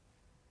it.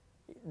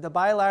 The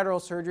bilateral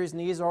surgeries,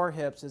 knees or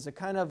hips, is a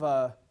kind of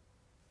a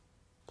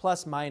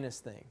plus-minus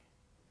thing.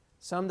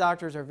 Some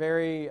doctors are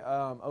very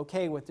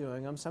okay with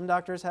doing them. Some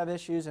doctors have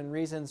issues and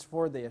reasons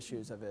for the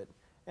issues of it.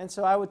 And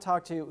so I would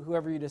talk to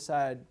whoever you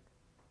decide,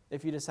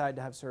 if you decide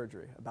to have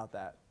surgery, about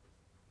that.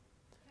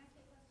 Can I ask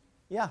you a question?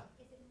 Yeah.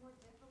 Is it more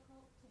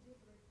difficult to do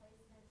the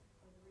replacements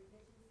or the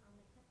revisions on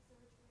the hip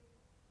surgery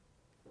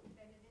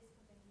than it is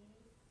for the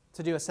knees?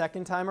 To do a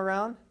second time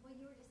around? Well,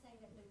 you were just saying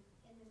that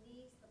in the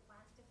knees, the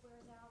plastic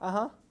wears out.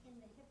 Uh-huh. In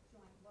the hip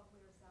joint, what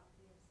wears out?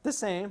 The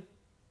same.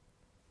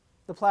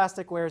 The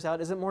plastic wears out.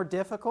 Is it more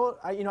difficult?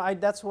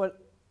 That's what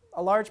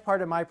a large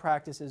part of my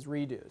practice is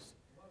redos.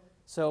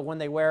 So when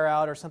they wear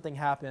out or something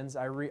happens,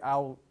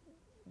 I'll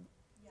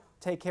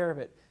take care of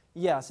it.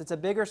 Yes, it's a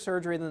bigger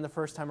surgery than the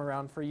first time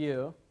around for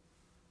you.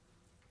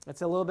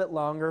 It's a little bit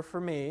longer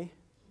for me.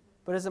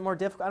 But is it more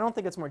difficult? I don't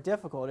think it's more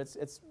difficult. It's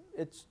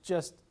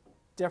just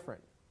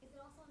different. Is it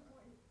also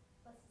important,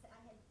 let's say I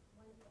had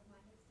one of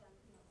my hips done,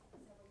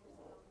 several years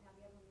ago, and now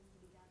the other one needs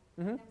to be done.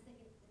 Mm-hmm. And I was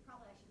thinking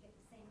probably I should get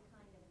the same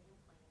kind of an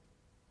implant.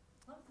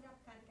 Close enough,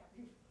 kind of got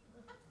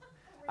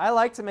I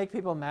like to make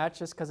people match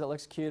just because it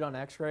looks cute on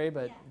x-ray,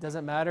 but Yeah. does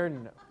it matter?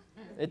 No.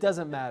 It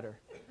doesn't matter.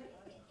 But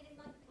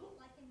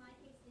like in my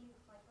case, being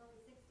like early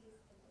 60s,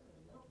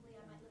 hopefully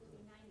I might live to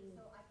be 90,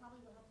 so I probably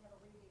will have to have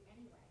a redo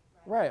anyway,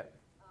 right? Right.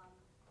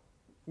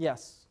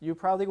 Yes, you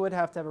probably would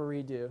have to have a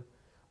redo.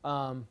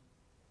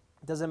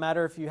 Does it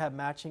matter if you have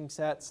matching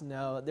sets?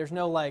 No. There's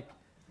no like,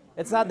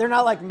 they're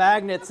not like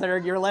magnets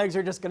that your legs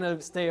are just going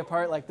to stay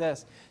apart like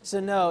this. So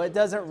no, it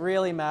doesn't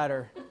really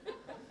matter.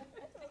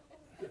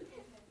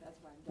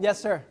 Yes,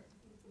 sir.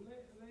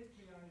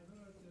 Lately, I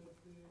heard that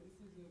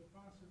it is a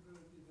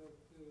possibility that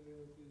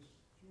this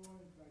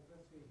joint, like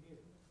let's say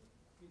hip,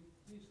 it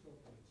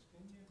dislocates.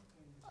 Can you?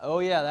 Oh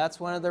yeah, that's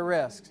one of the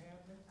risks.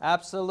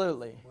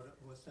 Absolutely.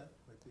 What's that?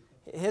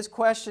 His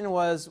question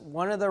was,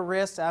 one of the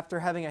risks after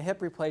having a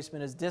hip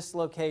replacement is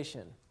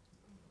dislocation.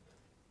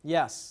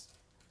 Yes.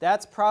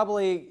 That's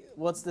probably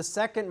what's the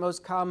second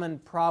most common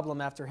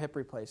problem after hip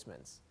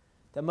replacements.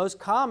 The most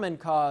common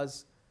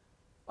cause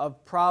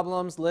of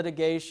problems,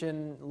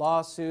 litigation,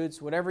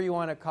 lawsuits, whatever you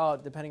want to call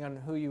it, depending on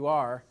who you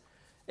are,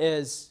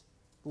 is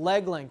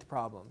leg length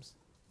problems.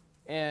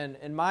 And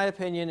in my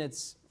opinion,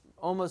 it's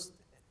almost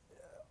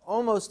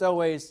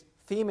always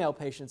female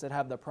patients that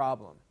have the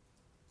problem.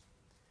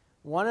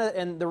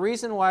 And the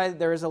reason why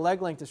there is a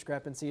leg length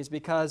discrepancy is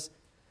because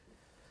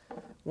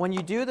when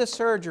you do the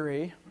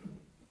surgery,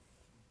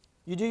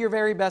 you do your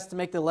very best to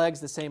make the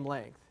legs the same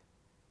length.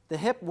 The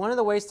hip, one of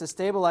the ways to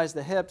stabilize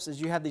the hips is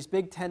you have these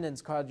big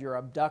tendons called your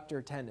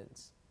abductor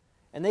tendons,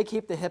 and they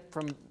keep the hip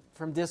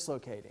from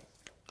dislocating.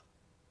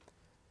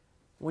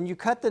 When you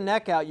cut the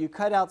neck out, you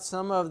cut out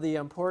some of the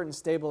important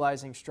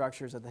stabilizing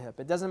structures of the hip.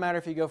 It doesn't matter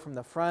if you go from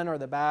the front or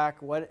the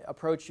back, what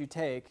approach you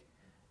take,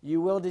 you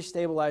will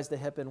destabilize the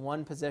hip in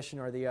one position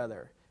or the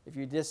other. If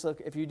you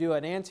do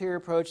an anterior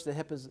approach, the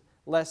hip is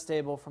less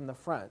stable from the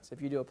front.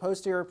 If you do a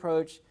posterior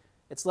approach,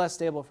 it's less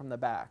stable from the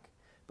back.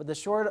 But the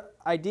short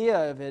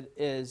idea of it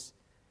is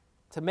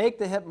to make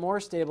the hip more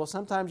stable,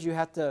 sometimes you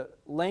have to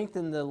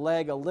lengthen the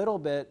leg a little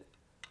bit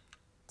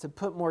to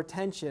put more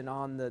tension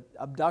on the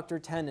abductor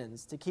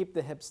tendons to keep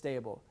the hip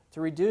stable,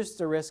 to reduce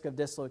the risk of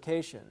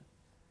dislocation.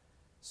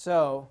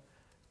 So,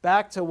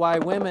 back to why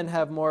women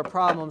have more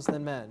problems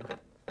than men.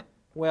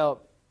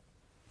 Well,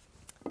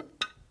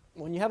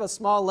 when you have a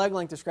small leg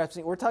length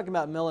discrepancy, we're talking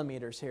about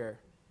millimeters here.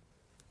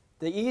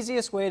 The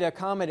easiest way to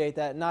accommodate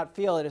that and not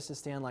feel it is to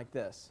stand like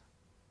this,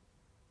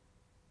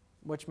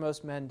 which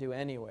most men do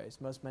anyways.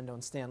 Most men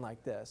don't stand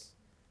like this.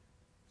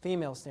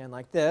 Females stand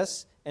like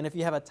this, and if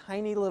you have a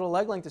tiny little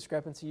leg length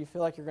discrepancy, you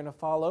feel like you're going to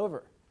fall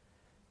over.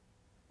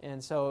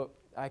 And so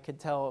I could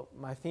tell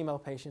my female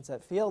patients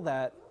that feel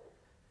that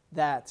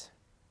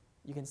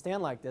you can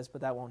stand like this,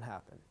 but that won't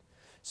happen.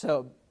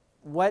 So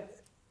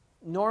what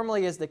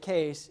normally is the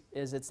case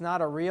is it's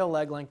not a real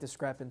leg length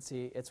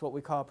discrepancy. It's what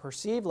we call a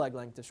perceived leg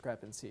length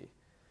discrepancy.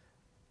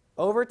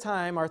 Over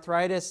time,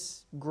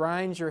 arthritis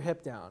grinds your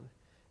hip down,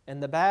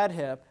 and the bad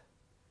hip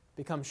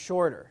becomes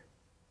shorter.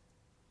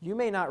 You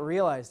may not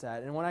realize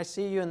that, and when I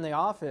see you in the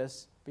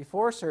office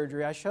before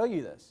surgery, I show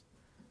you this.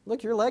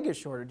 Look, your leg is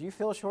shorter. Do you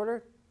feel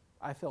shorter?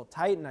 I feel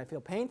tight and I feel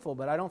painful,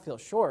 but I don't feel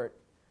short.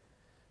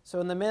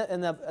 So in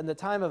the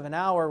time of an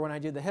hour when I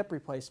do the hip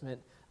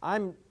replacement,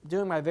 I'm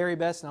doing my very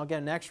best, and I'll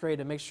get an x-ray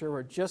to make sure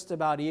we're just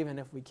about even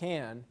if we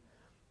can.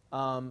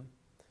 I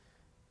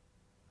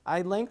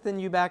lengthen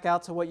you back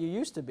out to what you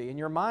used to be, and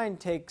your mind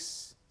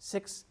takes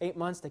 6-8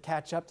 months to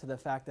catch up to the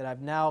fact that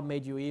I've now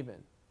made you even,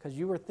 because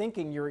you were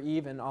thinking you were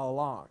even all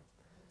along.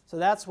 So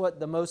that's what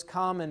the most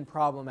common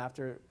problem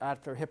after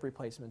hip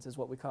replacements is,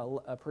 what we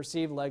call a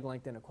perceived leg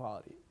length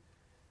inequality.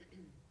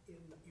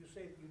 You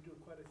say you do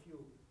quite a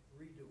few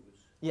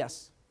redos.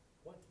 Yes.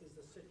 What is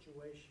the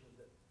situation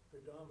that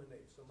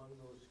predominates among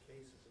those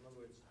cases? In other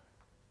words,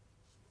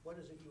 what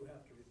is it you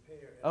have to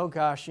repair? Oh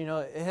gosh, you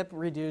know, hip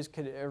redos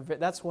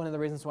that's one of the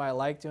reasons why I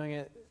like doing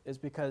it, is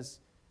because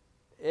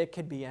it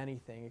could be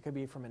anything. It could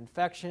be from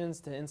infections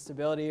to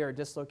instability or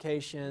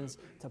dislocations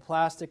to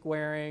plastic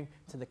wearing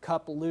to the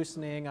cup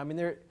loosening. I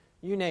mean,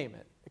 you name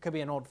it. It could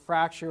be an old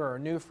fracture or a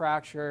new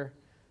fracture.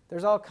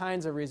 There's all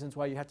kinds of reasons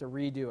why you have to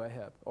redo a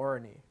hip or a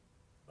knee.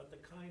 But the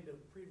kind of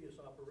previous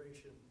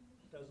operation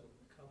doesn't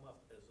come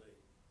up as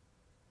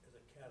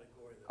a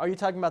category. Are you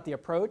talking about the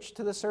approach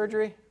to the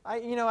surgery? I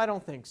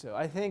don't think so.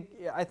 I think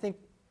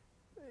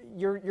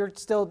you're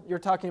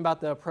talking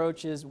about the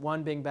approaches,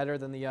 one being better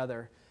than the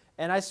other.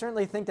 And I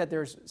certainly think that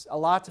there's a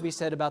lot to be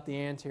said about the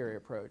anterior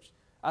approach.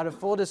 Out of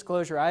full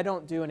disclosure, I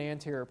don't do an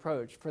anterior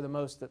approach for the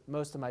most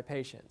of my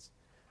patients.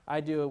 I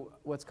do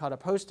what's called a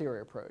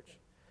posterior approach.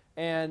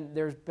 And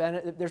there's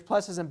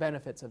pluses and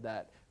benefits of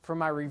that. For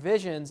my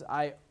revisions,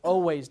 I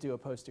always do a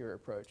posterior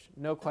approach,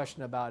 no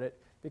question about it,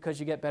 because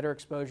you get better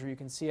exposure, you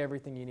can see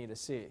everything you need to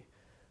see.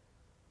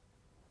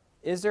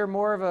 Is there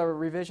more of a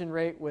revision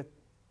rate with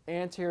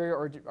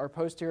anterior or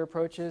posterior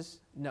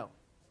approaches? No.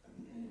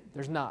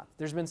 There's not.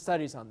 There's been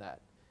studies on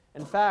that.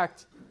 In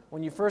fact,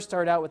 when you first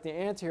start out with the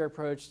anterior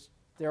approach,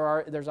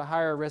 there's a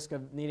higher risk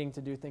of needing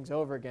to do things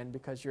over again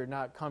because you're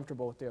not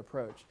comfortable with the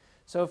approach.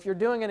 So if you're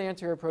doing an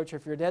anterior approach,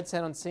 if you're dead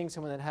set on seeing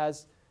someone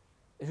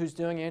who's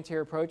doing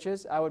anterior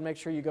approaches, I would make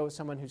sure you go with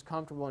someone who's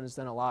comfortable and has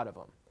done a lot of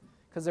them,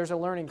 because there's a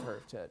learning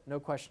curve to it, no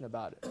question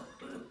about it.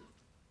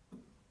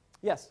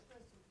 Yes?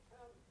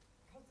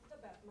 Because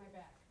of my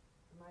back,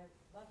 my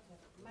left hip,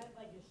 my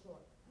leg is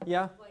short.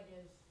 Yeah? My leg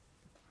is,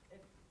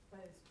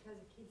 but it's because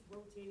it keeps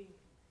rotating.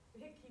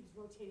 hip keeps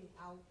rotating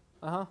out,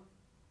 Uh-huh.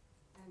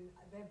 and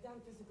they've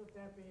done physical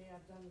therapy,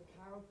 I've done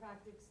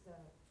chiropractics to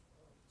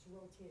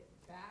rotate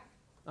it back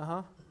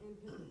Uh-huh.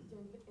 into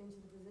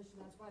the position.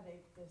 That's why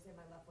they say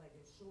my left leg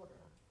is shorter.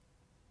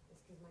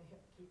 It's because my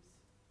hip keeps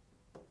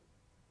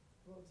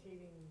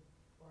rotating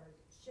or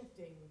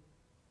shifting.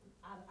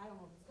 I don't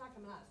know, it's not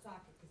coming out of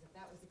socket, because if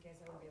that was the case,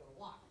 I wouldn't be able to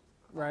walk.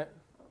 Right.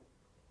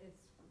 It's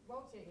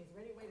rotating. Is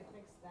there any way to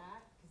fix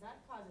that? Because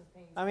that causes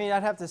pain. I mean,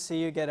 I'd have to see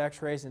you get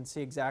x-rays and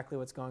see exactly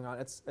what's going on.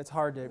 It's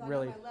hard to 'Cause I know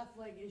really... my left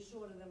leg is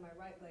shorter than my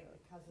right leg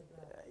because of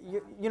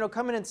the... You know,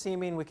 come in and see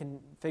me and we can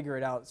figure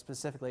it out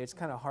specifically. It's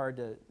kind of hard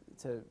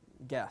to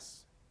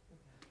guess.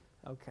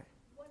 Okay.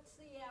 What's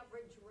the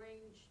average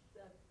range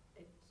that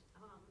it's,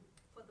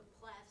 for the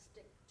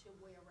plastic to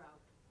wear out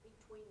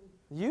between?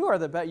 You are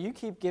the best. You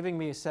keep giving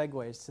me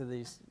segues to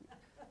these.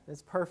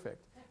 It's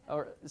perfect.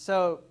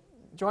 So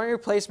joint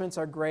replacements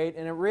are great,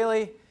 and it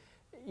really,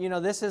 you know,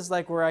 this is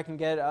like where I can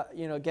get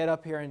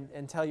up here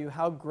and tell you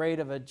how great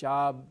of a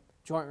job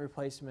joint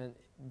replacement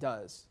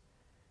does.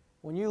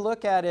 When you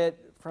look at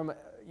it from,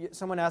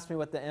 someone asked me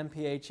what the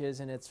MPH is,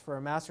 and it's for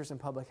a master's in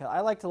public health.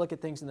 I like to look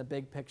at things in the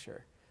big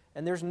picture.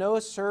 And there's no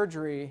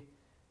surgery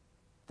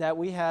that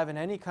we have in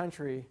any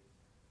country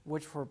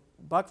which for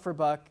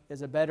buck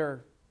is a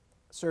better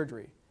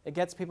surgery. It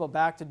gets people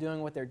back to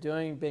doing what they're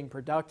doing, being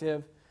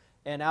productive,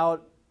 and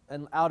out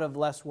of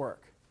less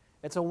work.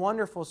 It's a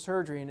wonderful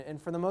surgery,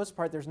 and for the most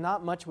part, there's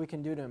not much we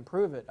can do to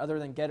improve it other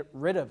than get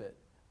rid of it,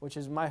 which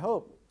is my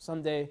hope.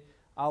 Someday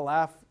I'll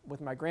laugh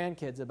with my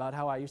grandkids about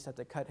how I used to have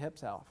to cut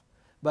hips off.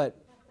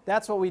 But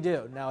that's what we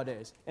do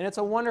nowadays. And it's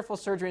a wonderful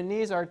surgery, and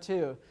knees are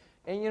too.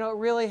 And you know, it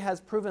really has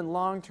proven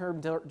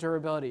long-term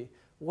durability,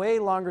 way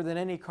longer than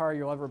any car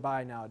you'll ever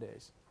buy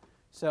nowadays.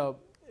 So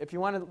if you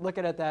want to look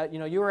at that, you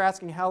know, you were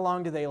asking how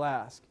long do they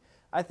last.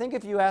 I think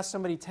if you asked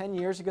somebody 10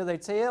 years ago,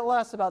 they'd say it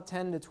lasts about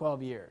 10 to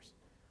 12 years.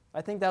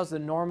 I think that was the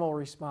normal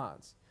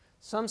response.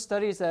 Some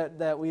studies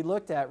that we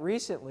looked at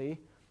recently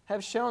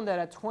have shown that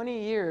at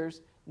 20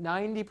 years,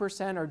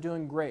 90% are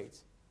doing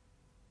great.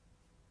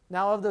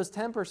 Now, of those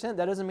 10%,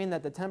 that doesn't mean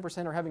that the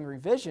 10% are having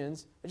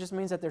revisions. It just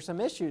means that there's some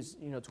issues,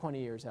 you know,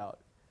 20 years out.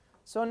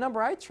 So a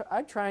number I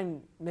try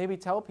and maybe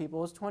tell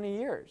people is 20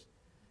 years.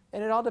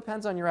 And it all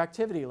depends on your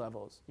activity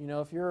levels. You know,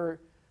 if you're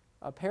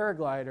a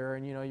paraglider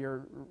and, you know,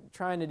 you're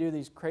trying to do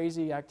these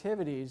crazy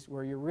activities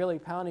where you're really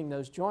pounding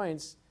those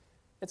joints,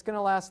 it's going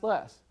to last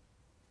less.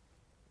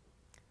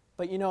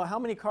 But, you know, how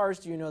many cars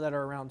do you know that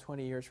are around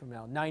 20 years from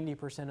now?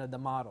 90% of the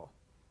model.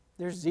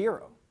 There's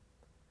zero.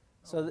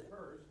 So,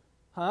 Hers,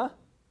 huh?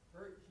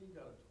 she's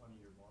got a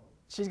 20-year model.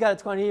 She's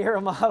got a 20-year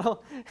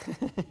model. She's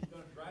going to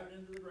drive it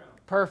into the ground.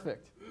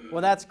 Perfect.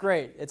 Well, that's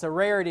great. It's a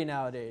rarity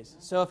nowadays.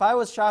 So if I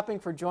was shopping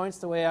for joints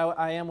the way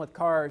I am with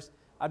cars,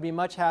 I'd be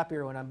much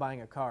happier when I'm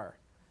buying a car.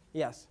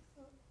 Yes?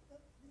 So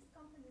these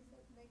companies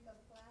that make a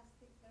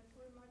plastic, they're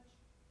pretty much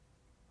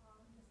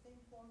the same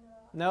formula?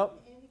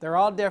 Nope. They're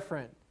all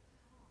different.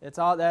 It's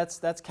all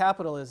that's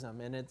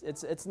capitalism, and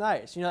it's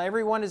nice. You know,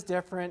 everyone is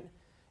different,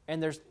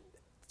 and there's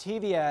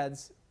TV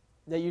ads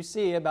that you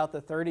see about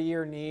the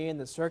 30-year knee and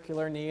the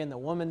circular knee and the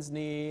woman's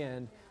knee,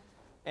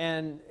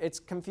 and it's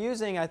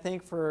confusing, I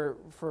think, for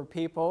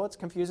people. It's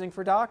confusing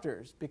for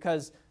doctors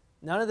because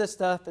none of this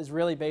stuff is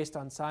really based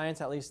on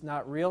science, at least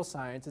not real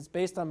science. It's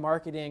based on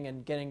marketing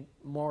and getting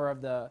more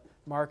of the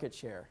market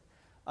share.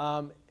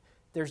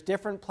 There's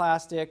different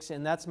plastics,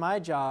 and that's my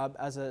job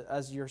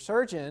as your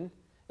surgeon,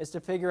 is to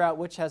figure out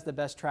which has the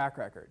best track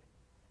record.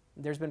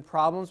 There's been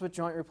problems with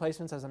joint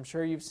replacements, as I'm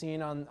sure you've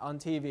seen on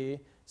TV.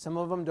 Some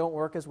of them don't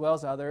work as well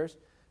as others.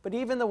 But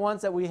even the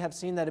ones that we have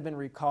seen that have been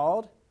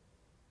recalled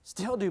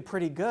still do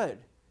pretty good.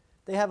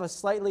 They have a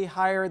slightly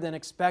higher than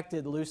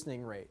expected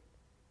loosening rate,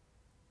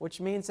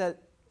 which means that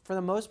for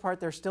the most part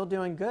they're still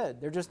doing good.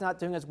 They're just not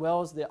doing as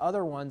well as the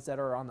other ones that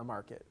are on the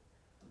market.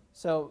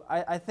 So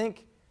I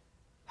think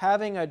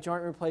having a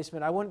joint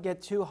replacement, I wouldn't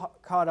get too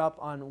caught up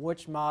on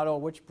which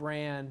model, which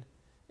brand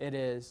it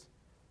is.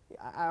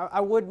 I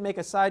would make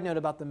a side note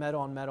about the metal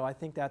on metal. I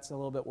think that's a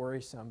little bit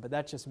worrisome, but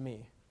that's just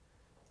me.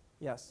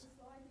 Yes? The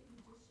slide that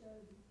you just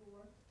showed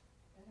before,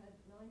 it had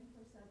 90%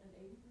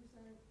 and 80%.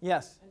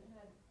 Yes. And it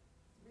had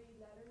 3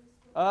 letters.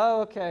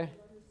 Oh, okay.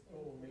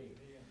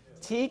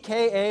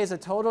 TKA is a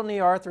total knee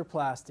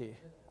arthroplasty.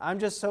 I'm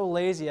just so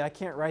lazy I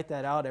can't write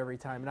that out every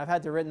time, and I've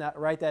had to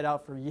write that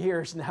out for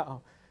years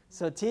now.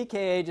 So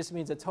TKA just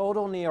means a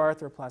total knee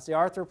arthroplasty.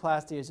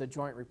 Arthroplasty is a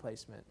joint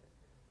replacement.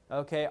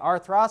 Okay,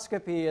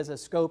 arthroscopy is a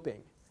scoping.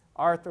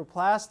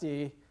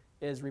 Arthroplasty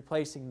is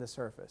replacing the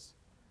surface.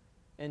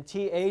 And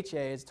THA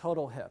is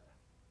total hip.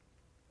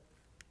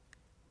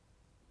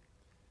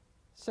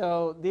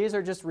 So these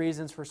are just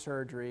reasons for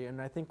surgery,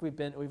 and I think we've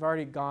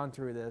already gone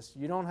through this.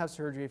 You don't have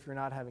surgery if you're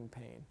not having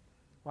pain.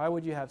 Why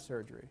would you have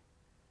surgery?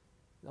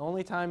 The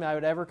only time I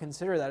would ever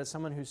consider that is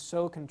someone who's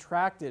so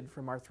contracted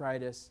from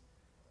arthritis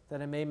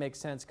that it may make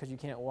sense because you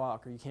can't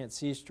walk or you can't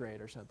see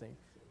straight or something.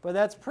 But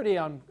that's pretty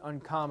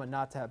uncommon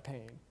not to have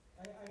pain.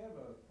 I have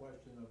a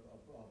question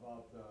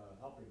about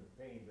helping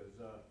the pain. Does,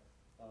 no,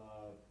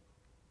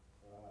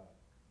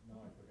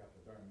 I forgot the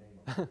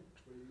Where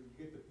you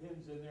get the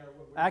pins in there.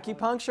 What do you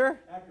call Acupuncture?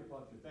 it?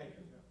 Acupuncture, thank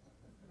you.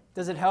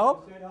 Does it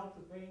help? Does that help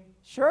the pain?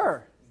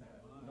 Sure.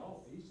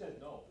 No, he said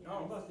no. He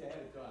must have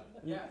had it done.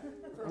 Yeah.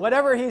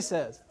 Whatever he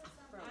says.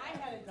 I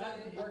had it done,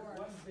 Doesn't it work worked.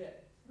 one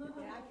bit.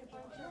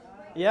 Acupuncture?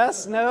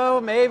 Yes,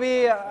 no,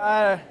 maybe.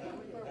 I'm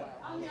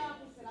the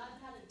opposite,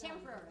 I've had it done.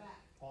 Temporary.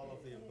 All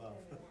of the above.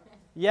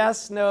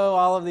 Yes, no,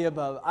 all of the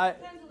above.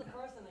 Depends on the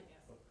person, I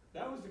guess.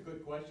 That was a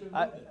good question,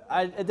 wasn't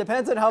it? It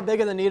depends on how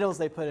big of the needles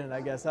they put in,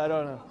 I guess. I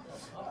don't know.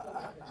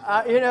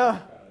 You know,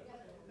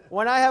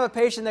 when I have a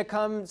patient that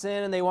comes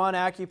in and they want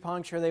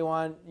acupuncture, they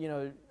want,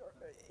 you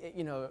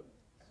know,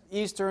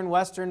 Eastern,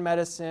 Western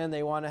medicine,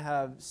 they want to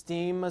have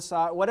steam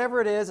massage,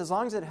 whatever it is, as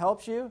long as it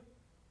helps you,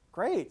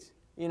 great.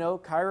 You know,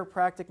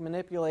 chiropractic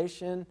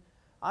manipulation,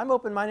 I'm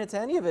open-minded to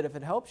any of it if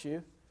it helps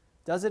you.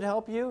 Does it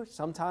help you?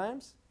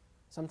 Sometimes.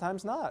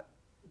 Sometimes not.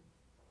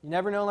 You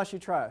never know unless you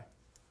try.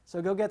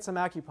 So go get some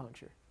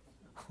acupuncture.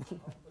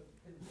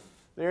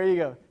 There you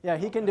go. Yeah,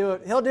 he can do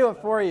it. He'll do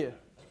it for you.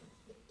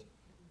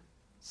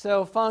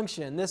 So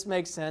function, this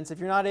makes sense. If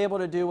you're not able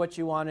to do what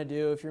you want to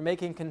do, if you're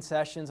making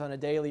concessions on a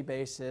daily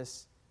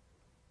basis,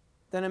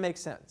 then it makes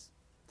sense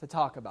to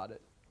talk about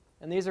it.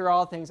 And these are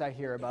all things I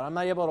hear about. I'm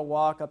not able to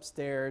walk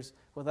upstairs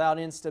without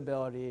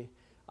instability.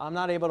 I'm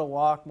not able to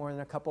walk more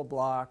than a couple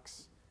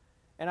blocks.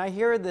 And I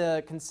hear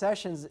the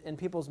concessions in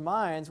people's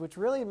minds, which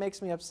really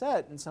makes me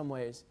upset in some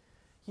ways.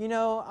 You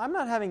know, I'm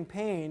not having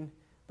pain,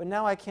 but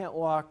now I can't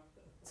walk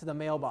to the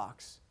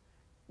mailbox.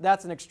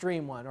 That's an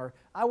extreme one. Or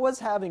I'm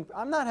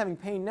not having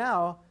pain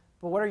now,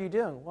 but what are you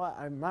doing? Well,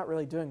 I'm not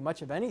really doing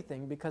much of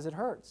anything because it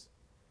hurts.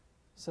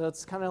 So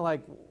it's kind of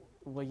like,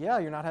 well, yeah,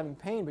 you're not having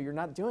pain, but you're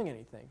not doing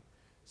anything.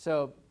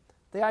 So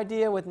the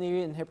idea with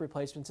knee and hip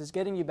replacements is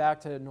getting you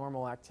back to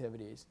normal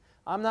activities.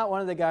 I'm not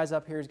one of the guys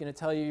up here who's going to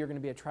tell you you're going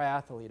to be a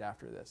triathlete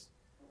after this.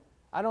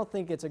 I don't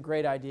think it's a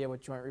great idea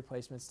with joint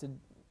replacements to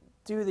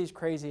do these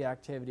crazy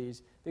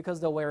activities because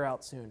they'll wear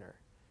out sooner.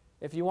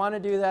 If you want to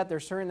do that,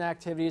 there's certain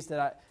activities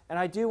that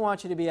I do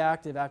want you to be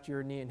active after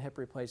your knee and hip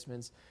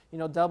replacements. You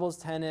know, doubles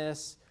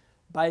tennis,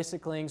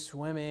 bicycling,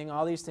 swimming,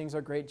 all these things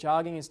are great.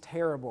 Jogging is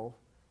terrible.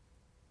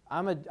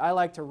 I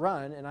like to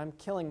run, and I'm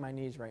killing my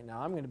knees right now.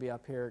 I'm going to be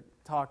up here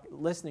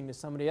listening to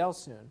somebody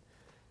else soon.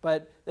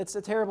 But it's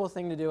a terrible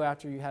thing to do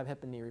after you have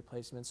hip and knee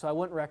replacements, so I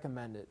wouldn't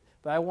recommend it.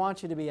 But I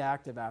want you to be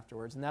active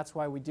afterwards, and that's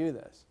why we do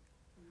this.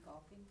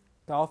 Golfing?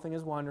 Golfing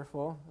is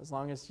wonderful, as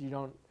long as you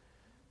don't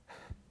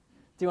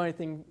do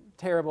anything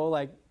terrible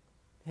like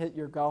hit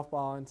your golf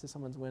ball into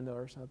someone's window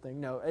or something.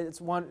 No,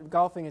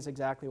 golfing is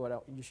exactly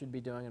what you should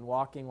be doing, and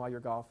walking while you're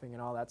golfing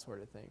and all that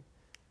sort of thing.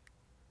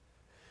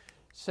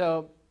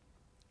 So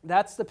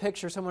that's the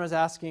picture. Someone was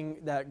asking,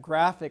 that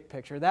graphic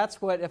picture.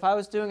 That's what, if I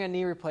was doing a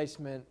knee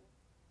replacement,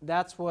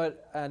 that's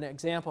what an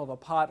example of a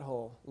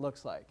pothole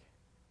looks like.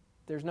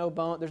 There's no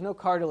bone, there's no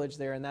cartilage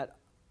there, and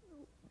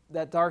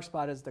that dark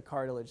spot is the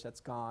cartilage that's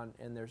gone,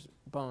 and there's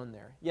bone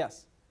there.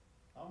 Yes?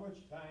 How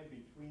much time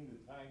between the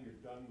time you're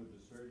done with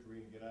the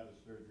surgery and get out of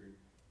surgery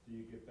do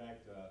you get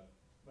back to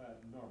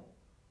normal?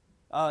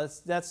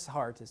 That's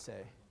hard to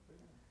say.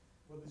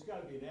 Well, there's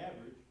got to be an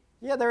average.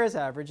 Yeah, there is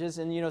averages,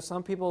 and you know,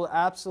 some people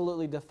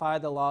absolutely defy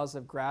the laws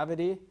of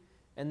gravity,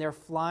 and they're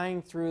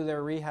flying through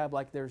their rehab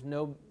like there's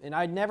no, and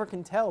I never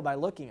can tell by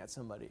looking at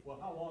somebody. Well,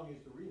 how long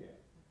is the rehab?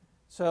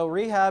 So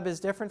rehab is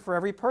different for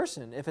every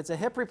person. If it's a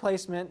hip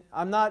replacement,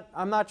 I'm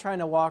not trying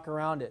to walk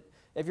around it.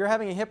 If you're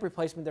having a hip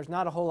replacement, there's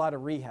not a whole lot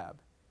of rehab.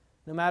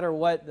 No matter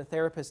what the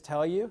therapists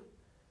tell you,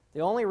 the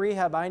only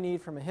rehab I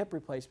need from a hip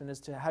replacement is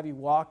to have you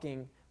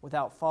walking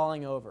without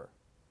falling over.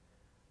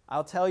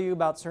 I'll tell you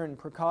about certain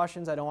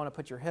precautions. I don't want to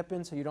put your hip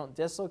in so you don't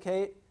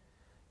dislocate.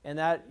 And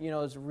that, you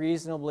know, is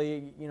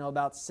reasonably, you know,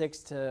 about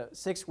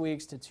 6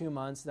 weeks to 2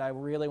 months. That I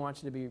really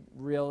want you to be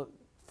real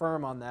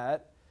firm on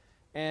that.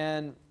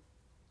 And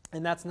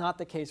that's not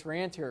the case for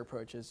anterior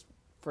approaches,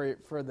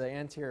 for the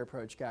anterior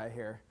approach guy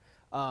here.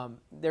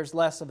 There's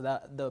less of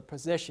the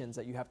positions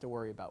that you have to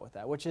worry about with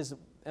that, which is,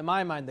 in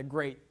my mind, the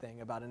great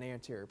thing about an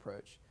anterior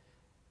approach,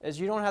 is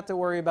you don't have to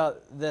worry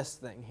about this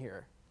thing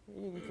here.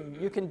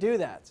 You can do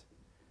that.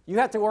 You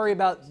have to worry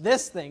about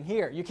this thing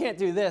here. You can't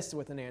do this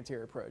with an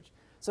anterior approach.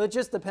 So it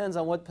just depends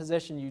on what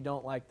position you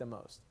don't like the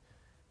most.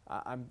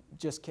 I'm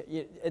just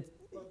kidding.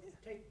 Well,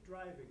 take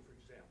driving, for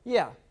example.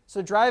 Yeah.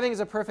 So driving is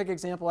a perfect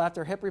example.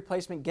 After hip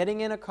replacement,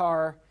 getting in a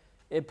car,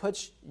 it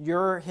puts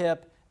your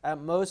hip at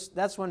most,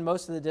 that's when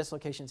most of the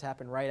dislocations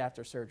happen, right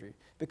after surgery.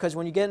 Because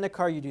when you get in a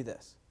car, you do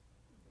this.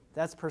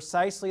 That's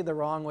precisely the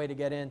wrong way to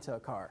get into a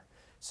car.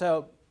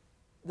 So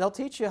they'll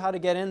teach you how to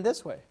get in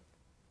this way,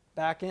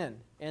 back in.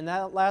 And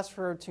that lasts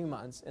for 2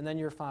 months, and then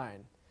you're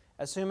fine.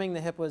 Assuming the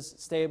hip was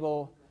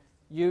stable,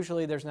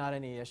 usually there's not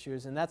any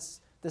issues. And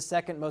that's the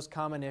second most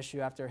common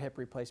issue after a hip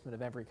replacement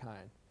of every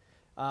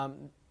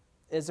kind.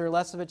 Is there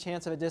less of a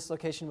chance of a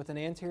dislocation with an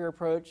anterior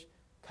approach?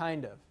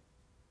 Kind of.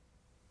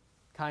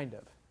 Kind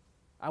of.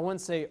 I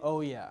wouldn't say,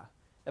 oh yeah.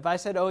 If I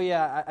said, oh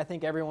yeah, I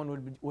think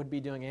everyone would be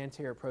doing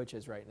anterior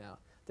approaches right now.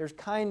 There's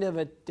kind of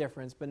a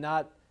difference, but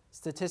not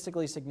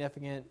statistically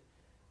significant.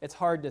 It's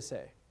hard to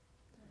say.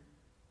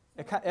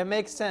 It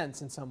makes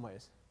sense in some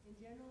ways. In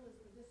general, is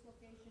the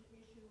dislocation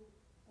issue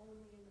only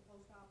in the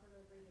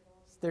postoperative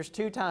radiology? There's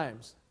two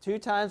times. Two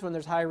times when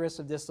there's high risk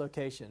of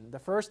dislocation. The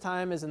first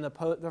time is in the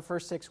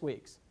first 6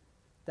 weeks.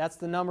 That's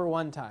the number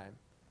one time.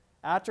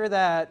 After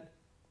that,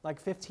 like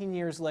 15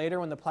 years later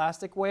when the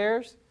plastic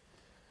wears.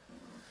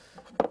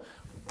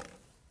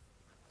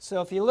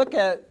 So if you look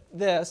at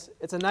this,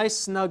 it's a nice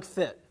snug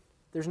fit.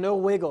 There's no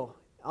wiggle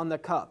on the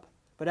cup.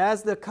 But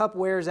as the cup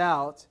wears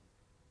out,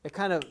 it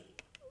kind of,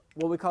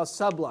 what we call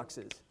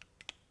subluxes.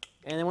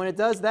 And then when it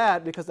does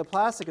that, because the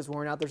plastic is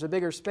worn out, there's a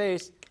bigger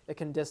space, it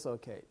can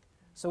dislocate.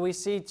 So we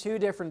see two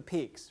different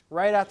peaks,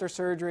 right after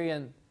surgery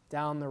and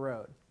down the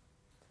road.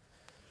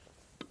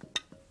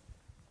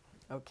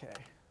 Okay.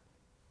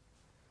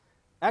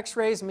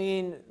 X-rays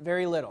mean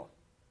very little.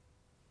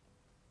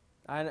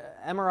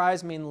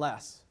 MRIs mean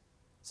less.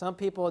 Some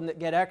people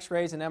get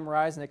X-rays and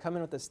MRIs and they come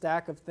in with a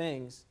stack of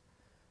things.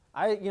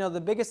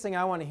 The biggest thing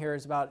I want to hear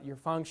is about your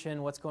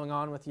function, what's going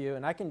on with you,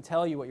 and I can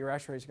tell you what your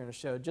X-rays are going to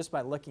show just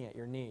by looking at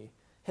your knee.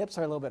 Hips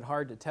are a little bit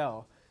hard to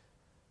tell,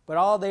 but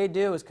all they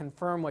do is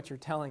confirm what you're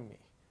telling me.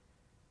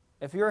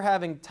 If you're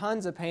having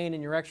tons of pain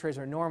and your X-rays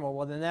are normal,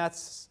 well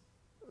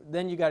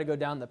then you got to go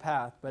down the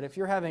path. But if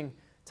you're having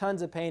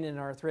tons of pain in an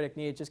arthritic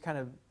knee, it just kind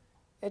of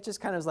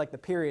is like the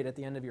period at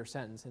the end of your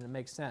sentence, and it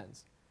makes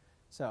sense.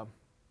 So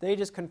they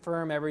just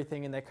confirm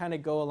everything, and they kind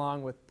of go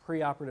along with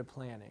preoperative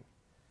planning.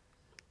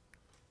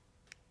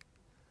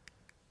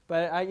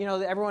 But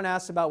everyone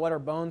asks about what are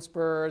bone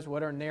spurs,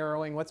 what are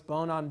narrowing, what's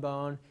bone on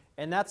bone,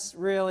 and that's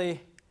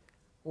really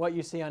what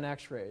you see on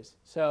X-rays.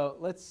 So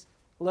let's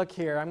look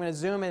here. I'm going to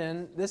zoom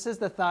in. This is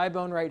the thigh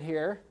bone right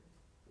here,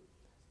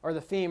 or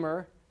the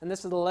femur, and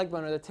this is the leg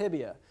bone or the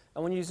tibia.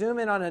 And when you zoom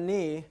in on a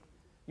knee,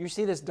 you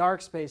see this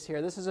dark space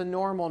here. This is a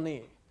normal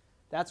knee.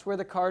 That's where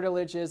the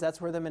cartilage is,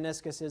 that's where the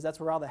meniscus is, that's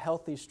where all the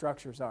healthy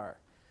structures are.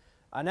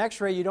 On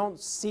X-ray, you don't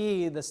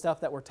see the stuff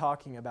that we're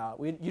talking about.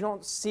 You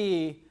don't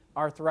see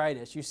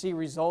arthritis. You see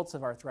results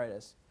of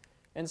arthritis.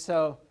 And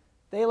so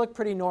they look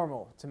pretty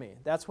normal to me.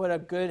 That's what a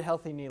good,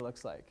 healthy knee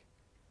looks like.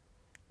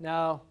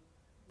 Now,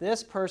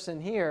 this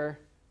person here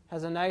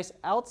has a nice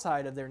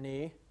outside of their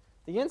knee.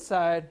 The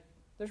inside,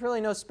 there's really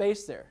no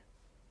space there.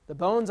 The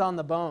bone's on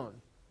the bone.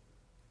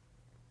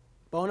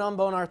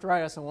 Bone-on-bone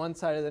arthritis on one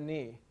side of the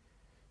knee.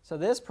 So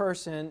this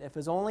person, if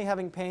is only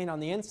having pain on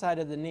the inside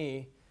of the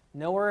knee,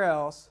 nowhere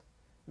else,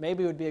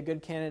 maybe would be a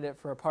good candidate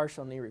for a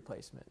partial knee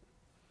replacement.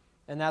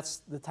 And that's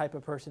the type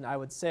of person I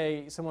would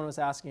say. Someone was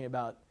asking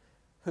about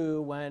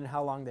who, when,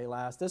 how long they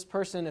last. This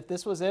person, if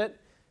this was it,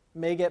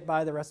 may get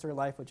by the rest of their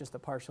life with just a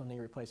partial knee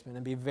replacement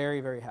and be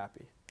very, very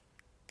happy.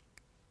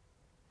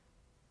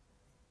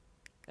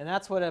 And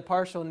that's what a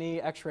partial knee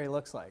X-ray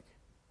looks like.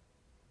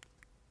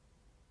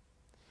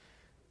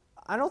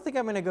 I don't think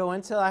I'm going to go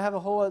into it. I have a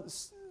whole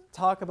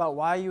talk about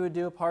why you would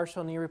do a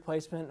partial knee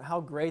replacement,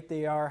 how great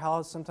they are,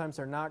 how sometimes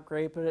they're not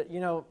great. But,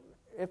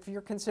 if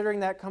you're considering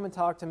that, come and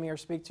talk to me or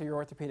speak to your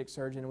orthopedic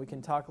surgeon, and we can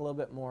talk a little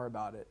bit more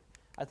about it.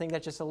 I think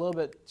that's just a little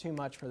bit too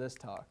much for this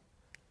talk.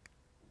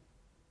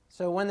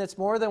 So when it's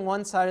more than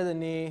one side of the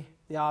knee,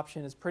 the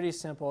option is pretty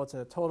simple. It's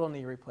a total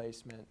knee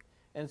replacement,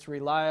 and it's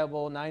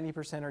reliable.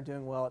 90% are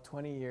doing well at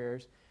 20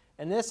 years.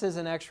 And this is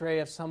an X-ray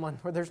of someone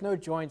where there's no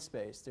joint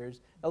space. It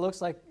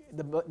looks like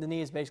the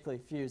knee is basically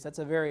fused. That's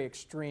a very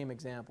extreme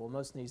example.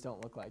 Most knees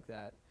don't look like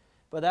that.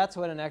 But that's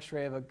what an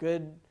X-ray of a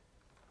good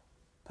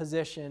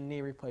position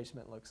knee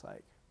replacement looks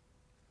like.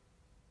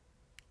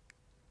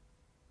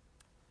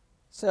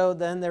 So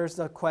then there's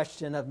the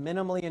question of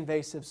minimally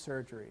invasive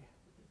surgery.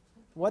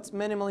 What's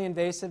minimally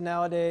invasive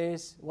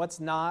nowadays? What's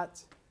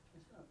not?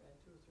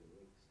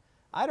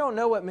 I don't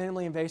know what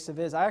minimally invasive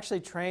is. I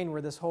actually trained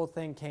where this whole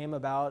thing came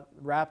about,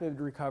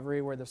 rapid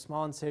recovery, where the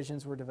small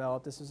incisions were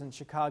developed. This was in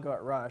Chicago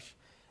at Rush.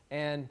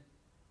 And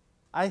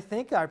I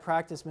think I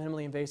practiced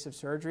minimally invasive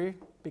surgery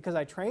because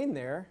I trained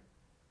there,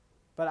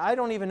 but I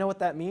don't even know what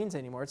that means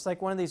anymore. It's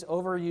like one of these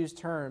overused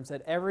terms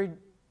that every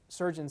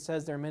surgeon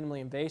says they're minimally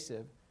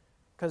invasive.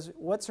 Because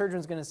what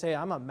surgeon's going to say,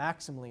 I'm a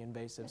maximally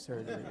invasive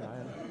surgeon?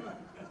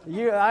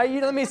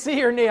 Let me see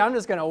your knee. I'm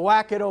just going to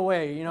whack it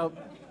away.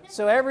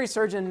 So every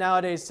surgeon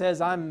nowadays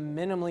says I'm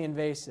minimally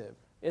invasive.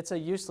 It's a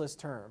useless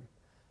term.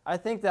 I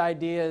think the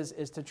idea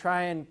is to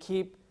try and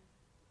keep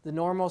the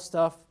normal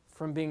stuff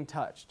from being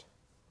touched.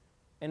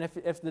 And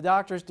if the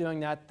doctor's doing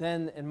that,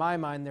 then in my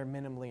mind they're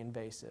minimally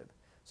invasive.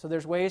 So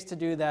there's ways to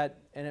do that,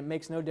 and it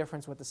makes no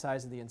difference what the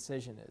size of the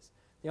incision is.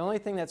 The only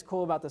thing that's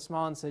cool about the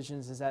small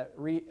incisions is that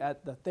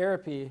at the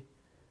therapy,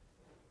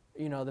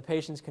 the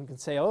patients can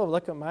say, oh,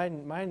 look at my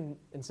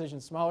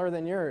incision's smaller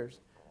than yours.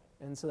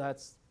 And so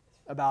that's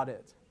about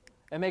it.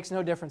 It makes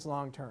no difference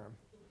long term.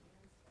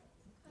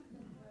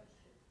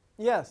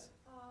 Yes?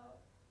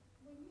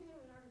 When you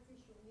have an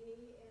artificial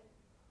knee,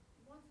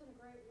 and once in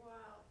a great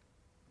while,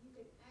 you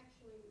can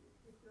actually,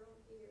 with your own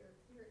ear,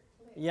 hear it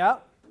click.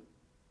 Yep.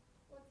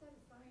 What's that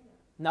a sign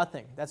of?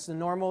 Nothing. That's the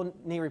normal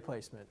knee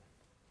replacement.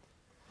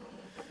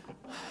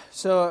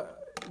 So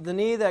the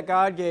knee that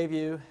God gave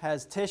you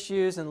has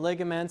tissues and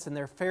ligaments, and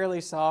they're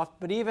fairly soft,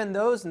 but even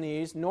those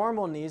knees,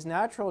 normal knees,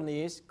 natural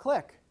knees,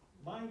 click.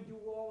 Mine do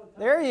all the time.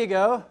 There you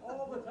go.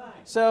 All the time.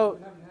 So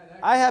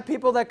I have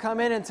people that come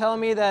in and tell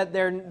me that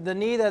the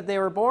knee that they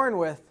were born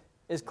with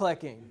is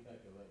clicking.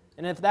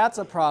 And if that's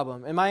a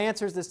problem, and my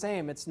answer is the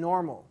same, it's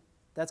normal.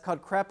 That's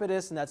called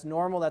crepitus, and that's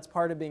normal. That's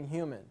part of being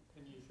human.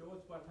 Can you show us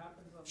what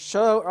happens on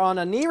So on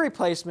a knee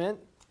replacement,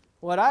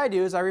 what I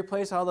do is I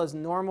replace all those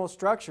normal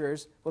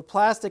structures with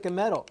plastic and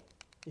metal.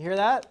 You hear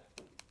that?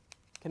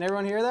 Can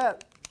everyone hear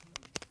that?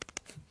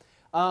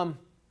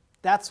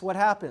 That's what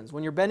happens.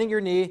 When you're bending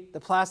your knee, the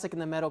plastic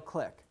and the metal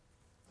click.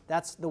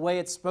 That's the way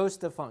it's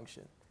supposed to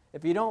function.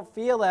 If you don't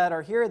feel that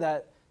or hear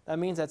that, that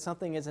means that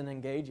something isn't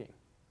engaging.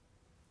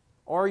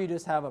 Or you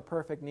just have a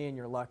perfect knee and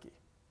you're lucky.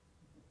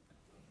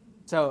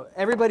 So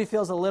everybody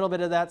feels a little bit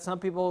of that. Some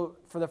people,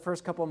 for the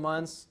first couple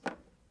months,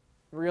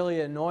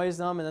 really annoys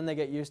them, and then they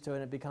get used to it,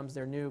 and it becomes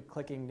their new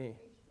clicking knee.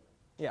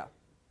 Yeah.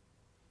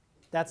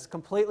 That's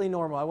completely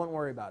normal. I wouldn't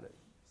worry about it.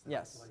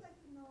 Yes. I'd like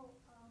to know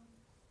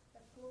the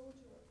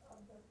closure of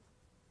the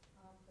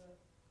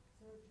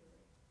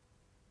surgery.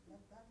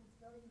 That is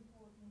very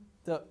important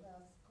The- for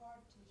the scar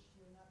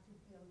tissue not to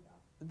build up.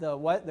 The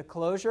what? The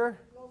closure?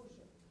 Closure.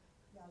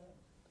 Yeah,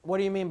 What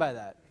do you mean by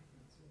that?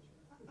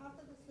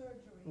 after the surgery.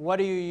 What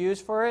do you use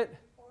for it?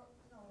 Or,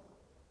 no,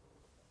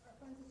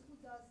 for instance, who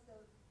does the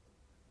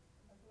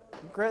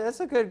Great.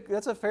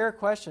 That's a fair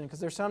question, because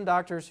there's some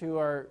doctors who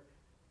are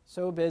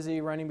so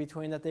busy running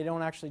between that they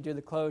don't actually do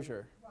the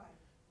closure. right.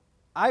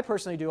 I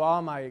personally do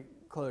all my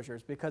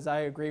closures because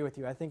I agree with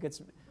you. I think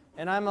it's,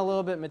 and I'm a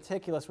little bit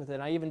meticulous with it.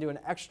 I even do an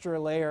extra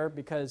layer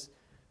because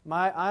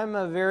I'm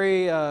a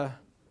very,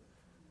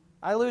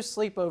 I lose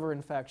sleep over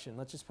infection.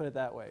 Let's just put it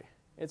that way.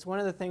 It's one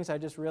of the things I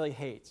just really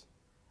hate.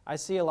 I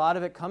see a lot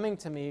of it coming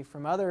to me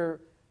from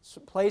other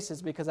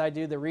places because I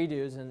do the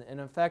redos, and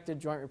infected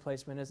joint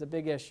replacement is a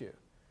big issue.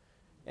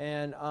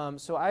 And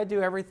so I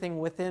do everything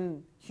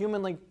within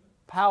humanly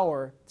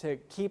power to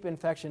keep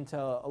infection to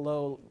a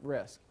low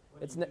risk.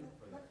 It's But not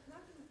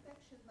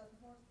infection, but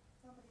more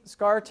somebody.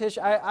 scar tissue.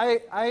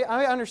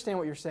 I understand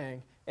what you're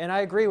saying, and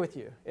I agree with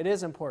you. It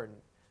is important.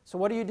 So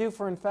what do you do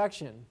for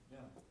infection? Yeah.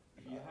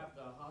 Do you have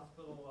the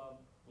hospital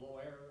blow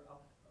air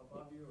up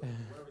above you, or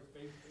wear a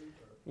spacesuit?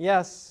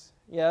 Yes,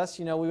 yes.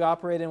 You know, we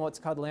operate in what's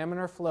called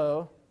laminar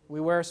flow. We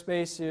wear a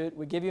spacesuit.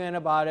 We give you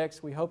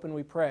antibiotics. We hope and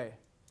we pray.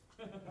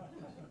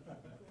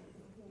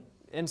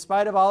 In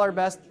spite of all our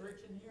best. Church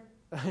in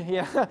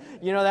here? Yeah,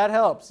 you know, that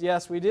helps.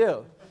 Yes, we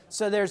do.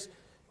 So there's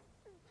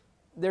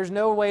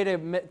no way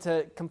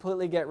to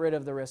completely get rid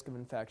of the risk of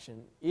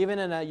infection, even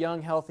in a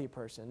young, healthy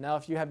person. Now,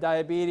 if you have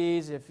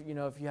diabetes, if you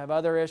have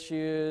other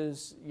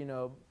issues,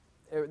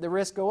 the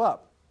risks go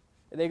up.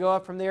 They go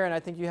up from there, and I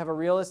think you have a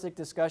realistic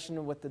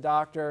discussion with the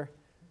doctor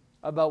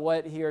about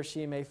what he or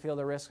she may feel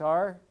the risks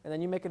are, and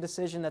then you make a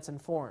decision that's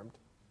informed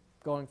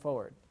going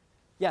forward.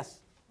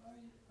 Yes? I heard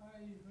it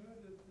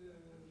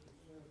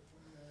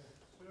from a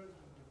surgeon before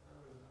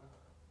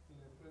in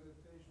a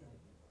presentation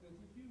that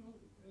if you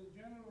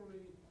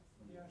generally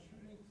they are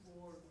shooting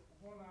for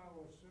 1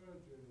 hour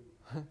surgery,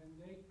 and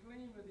they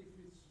claim that if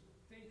it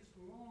takes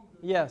longer,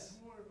 Yes.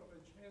 there's more of a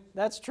chance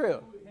That's true.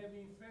 to have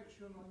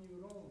infection on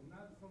your own,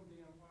 not from the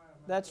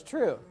environment. That's but true.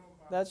 from your own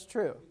body. That's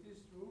true. It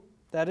is true.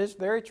 That is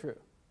very true.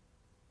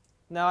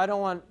 Now, I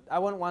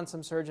wouldn't want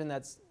some surgeon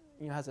that's,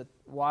 has a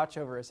watch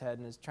over his head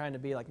and is trying to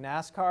be like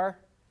NASCAR,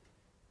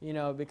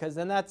 because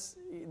then that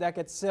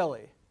gets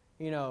silly.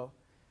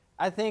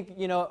 I think,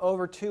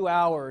 over 2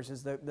 hours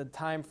is the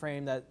time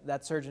frame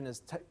that surgeon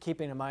is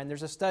keeping in mind.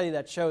 There's a study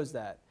that shows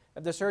that.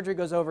 If the surgery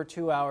goes over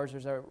 2 hours,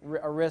 there's a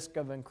risk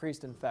of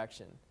increased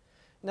infection.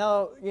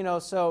 Now,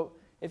 so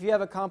if you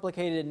have a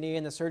complicated knee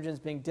and the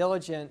surgeon's being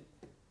diligent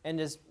and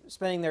is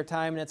spending their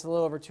time and it's a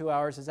little over 2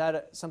 hours, is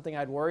that something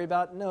I'd worry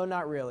about? No,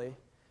 not really.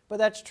 But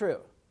that's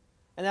true.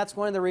 And that's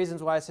one of the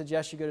reasons why I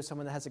suggest you go to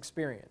someone that has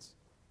experience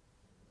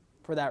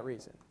for that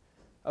reason.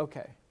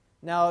 Okay.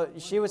 Now,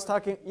 she was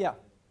talking, yeah.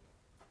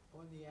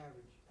 On the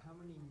average, how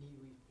many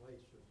knee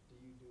replacements do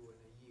you do in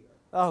a year?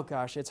 Oh,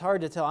 gosh, it's hard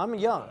to tell. I'm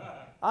young.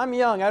 I'm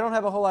young. I don't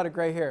have a whole lot of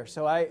gray hair.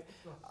 So Just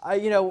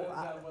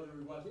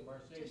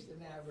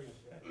an average,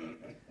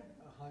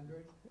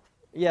 100?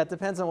 yeah, it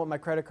depends on what my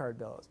credit card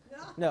bill is.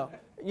 No.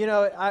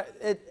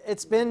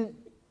 It's been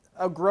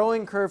a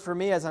growing curve for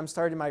me as I'm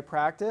starting my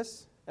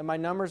practice, and my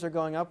numbers are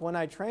going up. When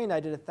I trained, I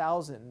did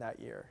 1,000 that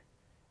year.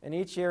 And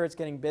each year it's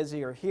getting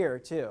busier here,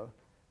 too.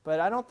 But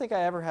I don't think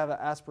I ever have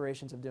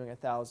aspirations of doing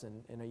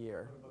 1,000 in a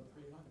year. What about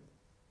 300?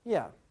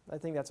 Yeah, I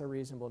think that's a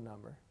reasonable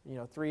number.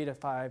 300 to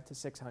 500 to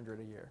 600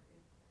 a year.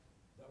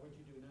 Is that what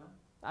you do now?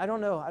 I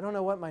don't know. I don't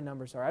know what my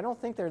numbers are. I don't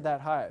think they're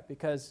that high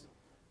because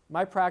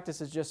my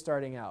practice is just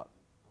starting out.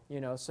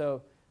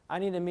 So I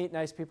need to meet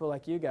nice people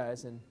like you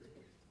guys and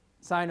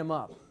sign them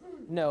up.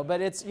 No,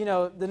 but it's,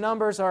 the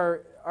numbers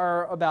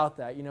are about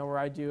that, where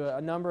I do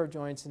a number of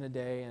joints in a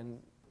day, and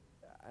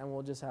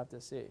we'll just have to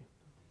see.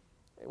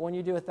 When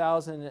you do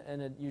 1,000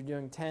 and you're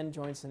doing 10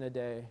 joints in a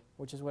day,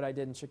 which is what I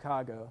did in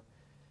Chicago,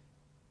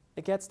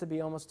 it gets to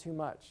be almost too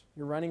much.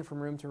 You're running from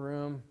room to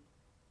room.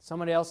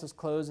 Somebody else is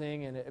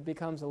closing, and it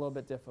becomes a little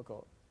bit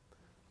difficult.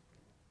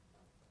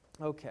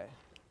 Okay,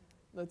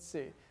 let's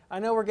see. I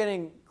know we're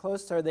getting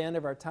close to the end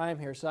of our time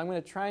here, so I'm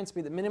going to try and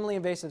speed the minimally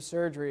invasive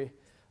surgery.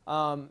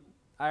 I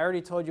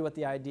already told you what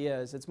the idea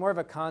is. It's more of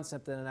a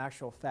concept than an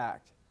actual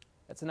fact.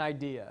 It's an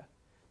idea.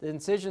 The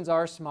incisions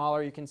are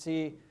smaller. You can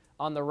see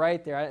on the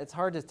right there, it's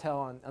hard to tell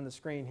on the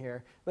screen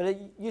here, but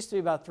it used to be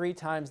about 3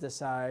 times the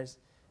size,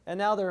 and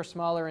now they're a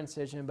smaller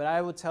incision, but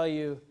I will tell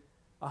you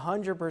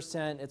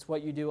 100% it's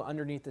what you do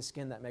underneath the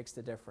skin that makes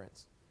the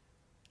difference.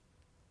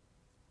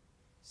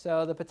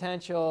 So the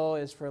potential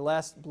is for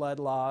less blood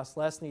loss,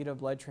 less need of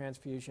blood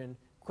transfusion,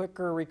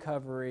 quicker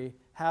recovery,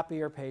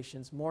 happier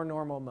patients, more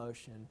normal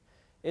motion.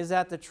 Is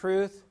that the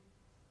truth?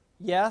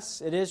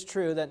 Yes, it is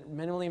true that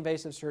minimally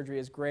invasive surgery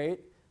is great.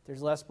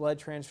 There's less blood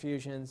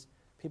transfusions.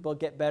 People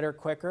get better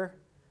quicker.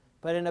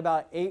 But in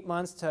about 8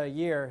 months to a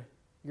year,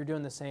 you're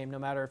doing the same, no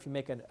matter if you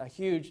make a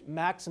huge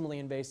maximally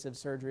invasive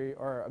surgery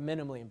or a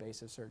minimally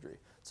invasive surgery.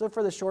 So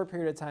for the short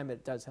period of time,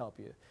 it does help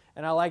you.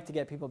 And I like to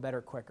get people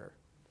better quicker.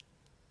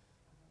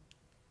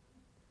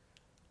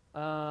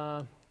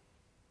 I'm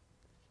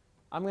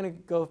going to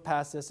go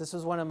past this. This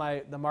is one of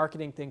the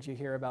marketing things you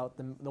hear about,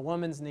 the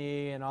woman's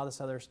knee and all this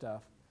other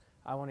stuff.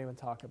 I won't even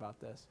talk about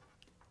this.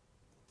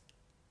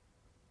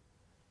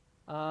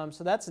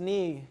 So that's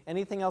knee.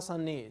 Anything else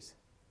on knees?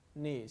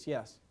 Knees,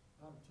 yes.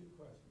 2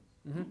 questions.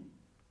 Mm-hmm.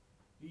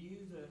 Do you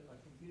use a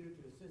computer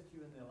to assist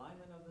you in the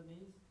alignment of the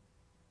knees?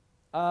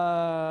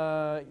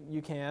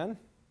 You can. No,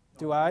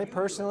 Do I you do it.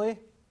 personally?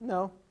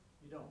 No.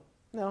 You don't.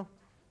 No.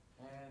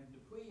 And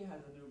Dupuy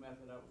has a new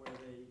method out where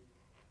they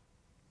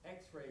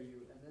x-ray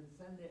you and then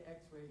send the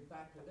x-rays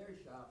back to their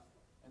shop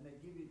and they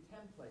give you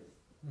templates.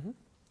 Mm-hmm.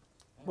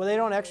 Well, they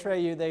don't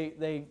x-ray you.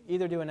 They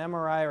either do an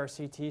MRI or a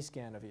CT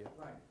scan of you.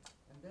 Right.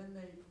 And then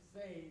they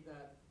say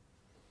that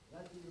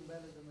that's even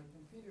better than the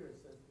computer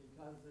assist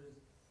because there's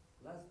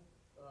less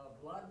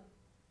blood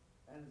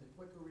and it's a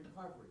quicker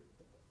recovery.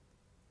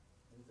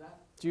 Is that?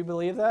 Do you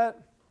believe that?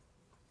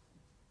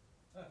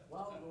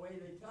 Well, the way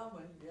they tell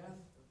me, yes,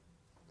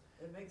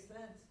 it makes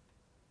sense.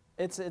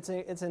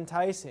 It's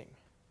enticing.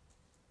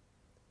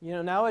 You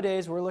know,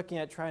 nowadays we're looking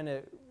at trying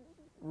to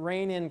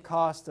rein in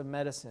cost of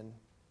medicine.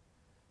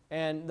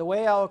 And the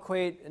way I'll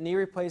equate knee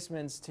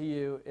replacements to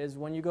you is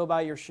when you go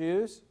buy your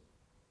shoes.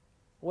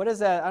 What is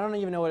that? I don't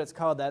even know what it's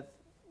called. That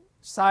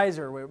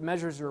sizer where it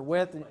measures your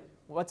width.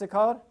 What's it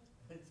called?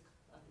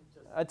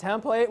 A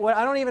template? What?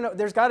 I don't even know.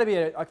 There's got to be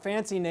a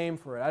fancy name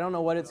for it. I don't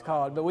know what it's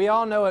called. But we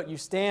all know it. You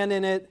stand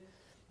in it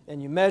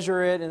and you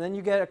measure it, and then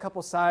you get a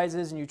couple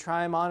sizes and you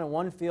try them on, and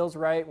one feels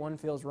right, one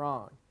feels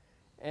wrong.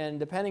 And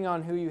depending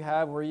on who you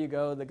have, where you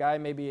go, the guy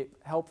may be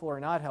helpful or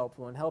not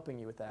helpful in helping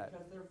you with that.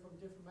 Because they're from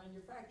different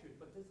manufacturers,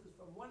 but this is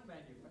from one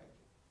manufacturer.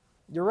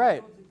 You're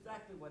right. He knows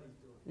exactly what he's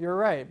doing. You're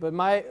right. But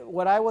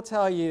what I will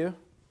tell you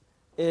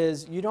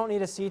is you don't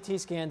need a CT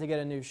scan to get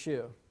a new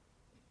shoe.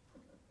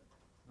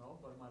 No,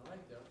 but my leg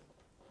does.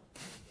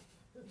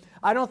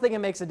 I don't think it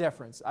makes a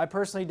difference. I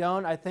personally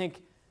don't. I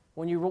think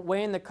when you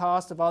weigh in the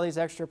cost of all these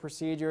extra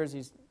procedures,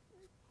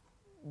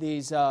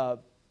 these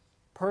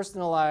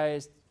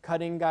personalized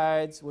cutting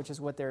guides, which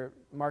is what they're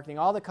marketing,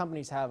 all the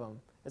companies have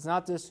them. It's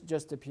not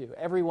just Depew.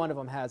 Every one of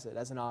them has it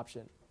as an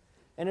option.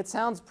 And it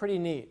sounds pretty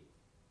neat.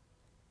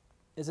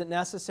 Is it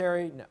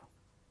necessary? No.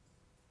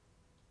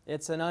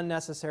 It's an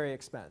unnecessary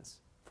expense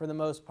for the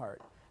most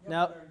part. Yeah,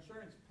 now, but our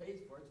insurance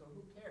pays for it, so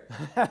who cares?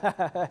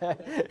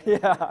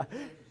 yeah.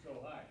 So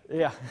high.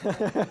 Yeah.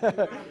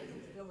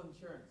 It's still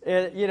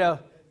insurance. You know,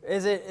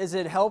 is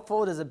it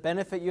helpful? Does it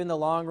benefit you in the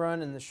long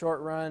run, in the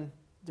short run,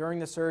 during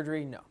the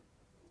surgery? No.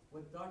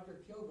 With Dr.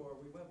 Kilgore,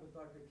 we went with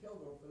Dr.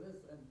 Kilgore for this,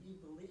 and he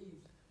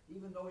believes,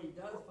 even though he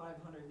does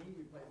 500 knee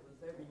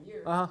replacements every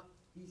year,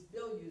 he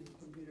still uses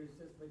computer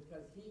assist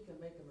because he can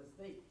make a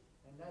mistake.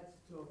 And that's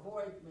to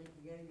avoid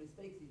making any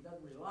mistakes. He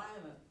doesn't rely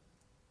on it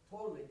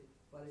totally,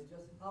 but it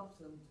just helps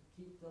him to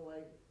keep the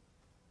leg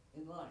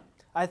in line.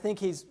 I think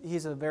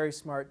he's a very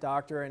smart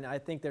doctor, and I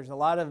think there's a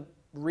lot of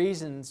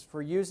reasons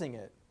for using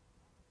it.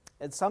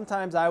 And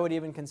sometimes I would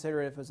even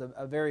consider it if it was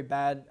a very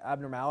bad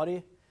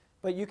abnormality.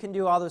 But you can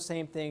do all those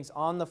same things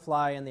on the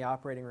fly in the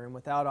operating room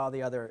without all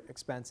the other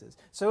expenses.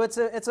 So it's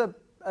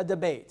a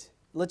debate.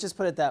 Let's just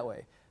put it that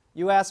way.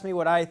 You ask me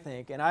what I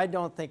think, and I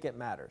don't think it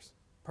matters,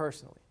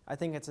 personally. I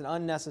think it's an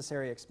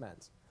unnecessary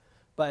expense.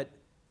 But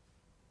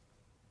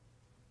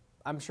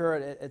I'm sure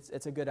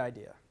it's a good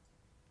idea.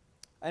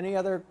 Any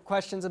other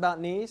questions about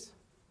knees?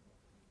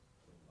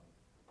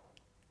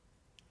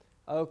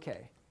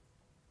 Okay.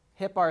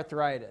 Hip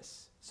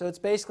arthritis. So it's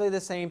basically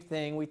the same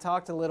thing. We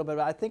talked a little bit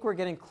about it. I think we're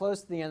getting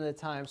close to the end of the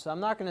time, so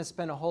I'm not going to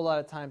spend a whole lot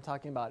of time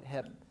talking about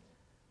hip.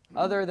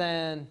 Other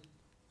than,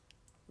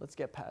 let's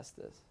get past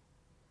this.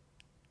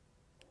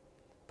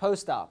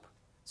 Post-op.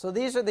 So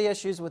these are the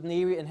issues with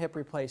knee and hip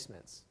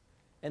replacements.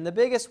 And the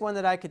biggest one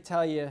that I could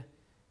tell you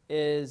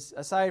is,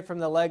 aside from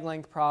the leg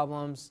length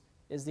problems,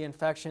 is the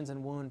infections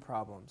and wound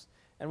problems.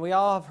 And we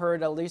all have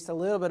heard at least a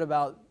little bit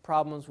about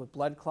problems with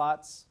blood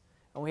clots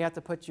and we have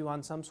to put you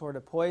on some sort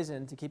of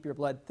poison to keep your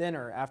blood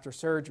thinner after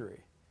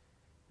surgery.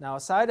 Now, a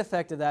side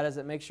effect of that is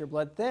it makes your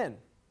blood thin,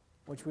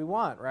 which we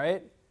want,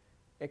 right?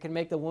 It can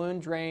make the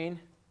wound drain.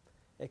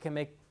 It can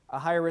make a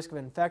higher risk of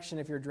infection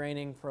if you're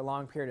draining for a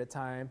long period of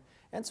time.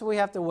 And so we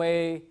have to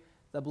weigh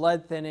the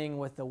blood thinning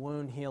with the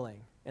wound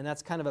healing. And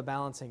that's kind of a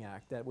balancing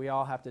act that we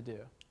all have to do.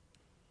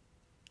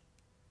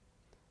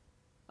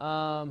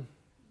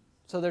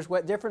 So there's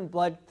different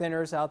blood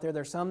thinners out there.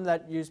 There's some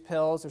that use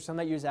pills. There's some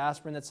that use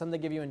aspirin. There's some that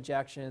give you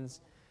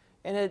injections.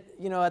 And at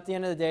the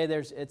end of the day,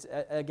 it's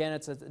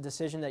a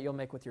decision that you'll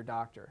make with your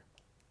doctor.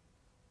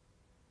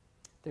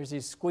 There's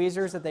these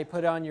squeezers that they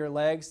put on your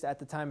legs at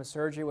the time of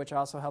surgery, which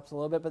also helps a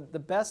little bit. But the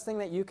best thing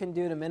that you can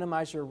do to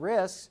minimize your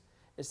risks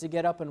is to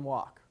get up and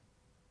walk.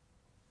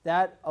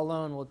 That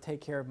alone will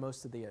take care of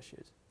most of the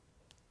issues.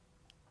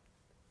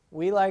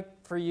 We like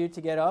for you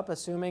to get up,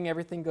 assuming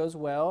everything goes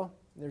well,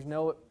 there's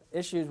no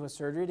issues with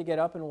surgery, to get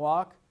up and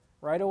walk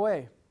right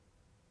away.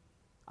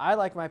 I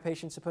like my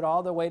patients to put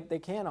all the weight they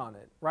can on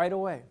it right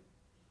away.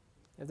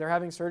 If they're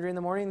having surgery in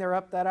the morning, they're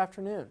up that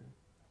afternoon.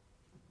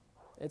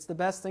 It's the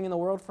best thing in the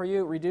world for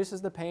you. It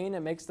reduces the pain. It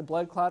makes the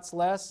blood clots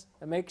less.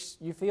 It makes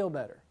you feel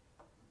better.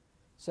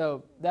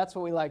 So that's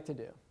what we like to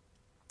do.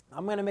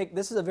 I'm going to make,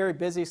 this is a very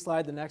busy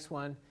slide, the next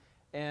one,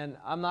 and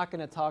I'm not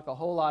going to talk a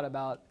whole lot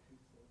about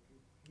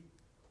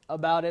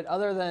it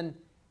other than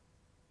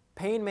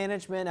pain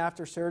management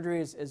after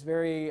surgery is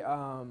very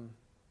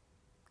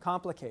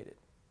complicated.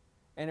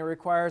 And it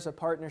requires a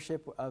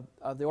partnership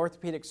of the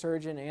orthopedic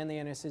surgeon and the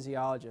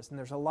anesthesiologist. And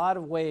there's a lot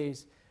of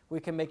ways we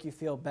can make you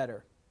feel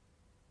better,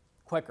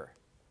 quicker.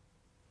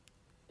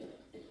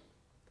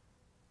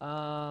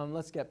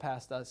 Let's get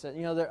past that. So,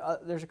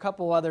 there's a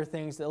couple other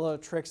things, little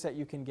tricks that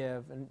you can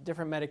give, and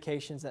different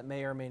medications that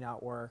may or may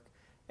not work.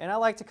 And I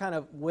like to kind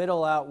of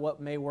whittle out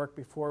what may work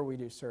before we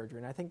do surgery,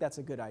 and I think that's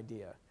a good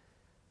idea.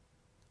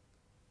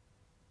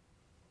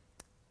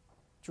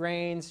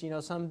 Drains,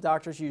 some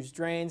doctors use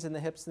drains in the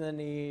hips and the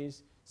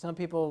knees. Some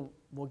people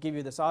will give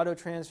you this auto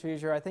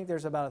transfusion. I think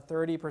there's about a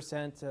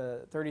 30%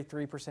 to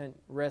 33%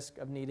 risk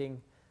of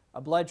needing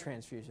a blood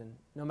transfusion,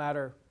 no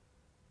matter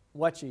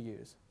what you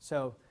use.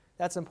 So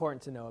that's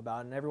important to know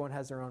about, and everyone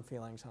has their own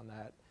feelings on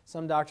that.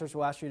 Some doctors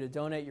will ask you to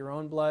donate your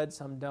own blood,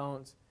 some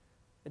don't.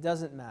 It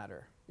doesn't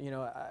matter.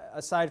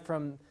 Aside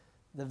from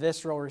the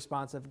visceral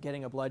response of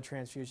getting a blood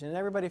transfusion, and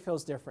everybody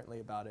feels differently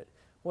about it.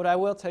 What I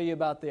will tell you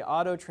about the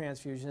auto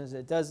transfusion is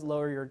it does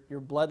lower your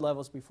blood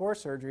levels before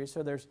surgery,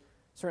 so there's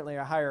certainly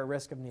a higher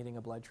risk of needing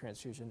a blood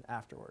transfusion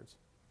afterwards.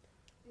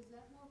 Is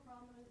that more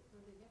prominent for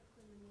the hip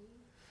than the knee,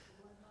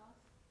 the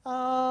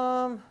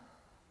blood loss?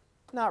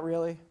 Not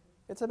really.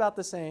 It's about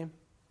the same.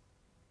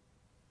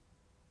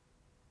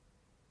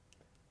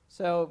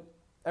 So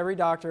every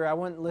doctor, I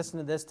wouldn't listen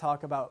to this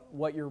talk about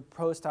what your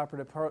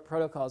post-operative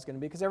protocol is going to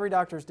be, because every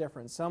doctor is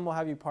different. Some will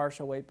have you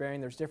partial weight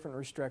bearing. There's different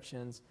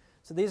restrictions.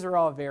 So these are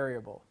all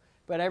variable.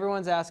 But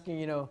everyone's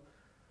asking,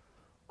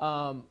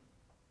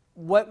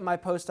 what my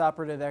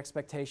post-operative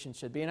expectation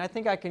should be. And I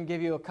think I can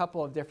give you a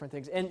couple of different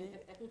things. And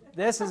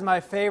this is my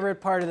favorite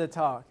part of the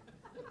talk.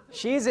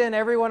 She's in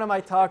every one of my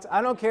talks.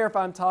 I don't care if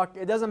I'm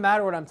talking. It doesn't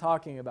matter what I'm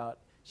talking about.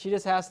 She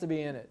just has to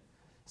be in it.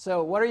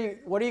 So what are you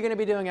going to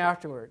be doing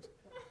afterwards?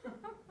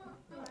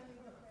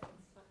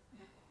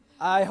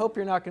 I hope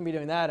you're not going to be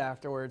doing that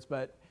afterwards.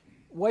 But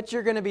what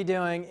you're going to be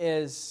doing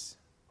is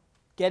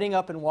getting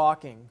up and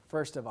walking,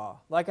 first of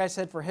all. Like I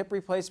said, for hip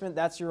replacement,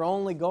 that's your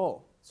only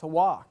goal. So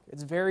walk.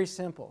 It's very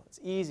simple. It's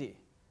easy.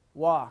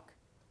 Walk.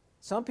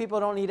 Some people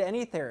don't need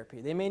any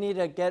therapy. They may need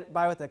to get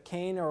by with a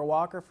cane or a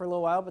walker for a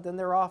little while, but then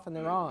they're off and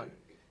they're on.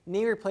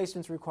 Knee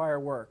replacements require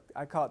work.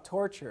 I call it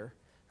torture,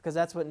 because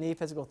that's what knee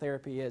physical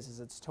therapy is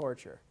it's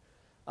torture.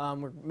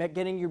 We're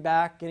getting you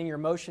back, getting your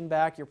motion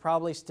back. You're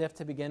probably stiff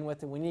to begin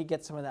with, and we need to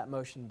get some of that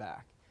motion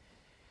back.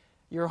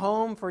 You're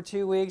home for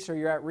 2 weeks, or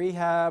you're at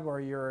rehab,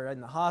 or you're in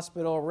the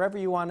hospital, wherever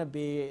you want to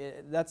be.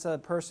 That's a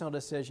personal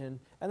decision.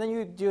 And then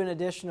you do an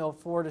additional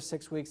 4 to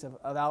 6 weeks of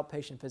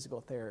outpatient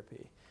physical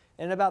therapy.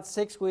 And in about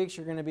 6 weeks,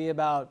 you're going to be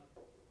about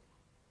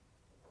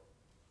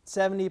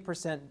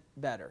 70%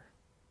 better.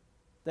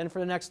 Then for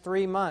the next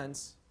 3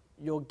 months,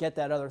 you'll get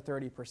that other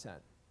 30%.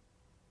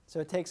 So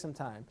it takes some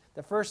time.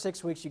 The first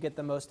 6 weeks, you get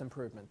the most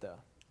improvement, though.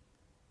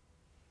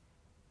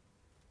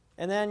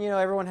 And then,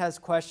 everyone has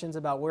questions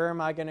about where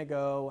am I going to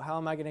go, how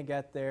am I going to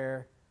get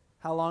there,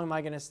 how long am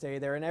I going to stay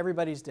there, and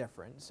everybody's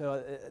different.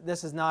 So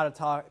this is not a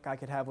talk I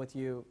could have with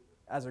you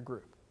as a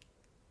group.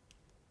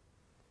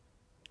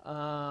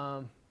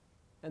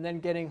 And then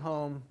getting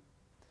home,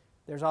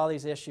 there's all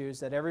these issues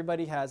that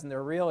everybody has, and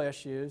they're real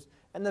issues,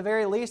 and the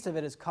very least of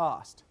it is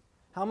cost.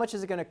 How much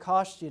is it going to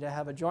cost you to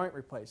have a joint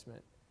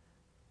replacement?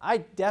 I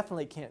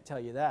definitely can't tell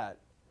you that.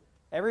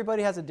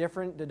 Everybody has a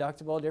different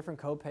deductible, different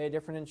copay,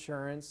 different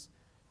insurance,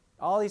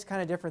 all these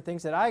kind of different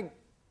things that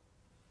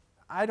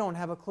I don't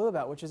have a clue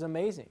about, which is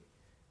amazing.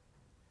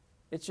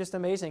 It's just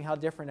amazing how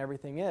different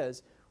everything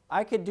is.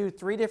 I could do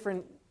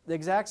the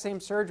exact same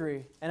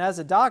surgery, and as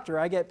a doctor,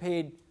 I get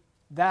paid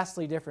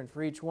vastly different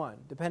for each one,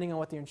 depending on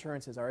what the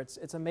insurances are.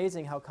 It's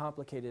amazing how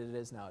complicated it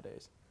is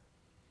nowadays.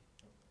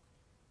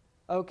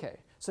 Okay,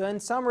 so in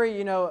summary,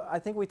 you know, I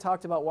think we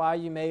talked about why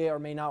you may or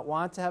may not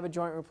want to have a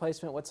joint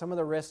replacement, what some of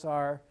the risks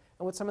are,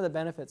 and what some of the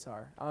benefits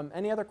are.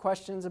 Any other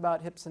questions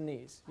about hips and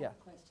knees? I Yeah. have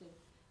a question.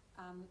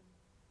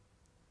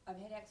 I've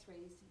had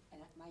x-rays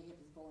and my hip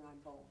is bone on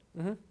bone.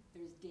 Mm-hmm.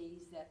 There's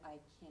days that I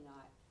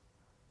cannot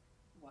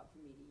walk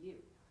from me to you.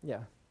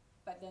 Yeah.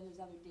 But then there's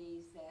other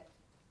days that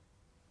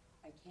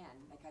I can,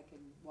 like I can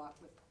walk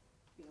with,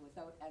 you know,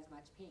 without as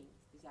much pain.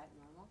 Is that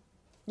normal?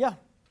 Yeah.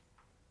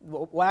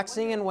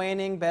 Waxing and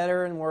waning,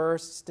 better and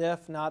worse,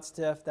 stiff, not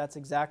stiff, that's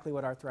exactly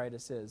what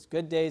arthritis is.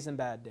 Good days and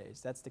bad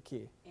days, that's the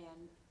key. And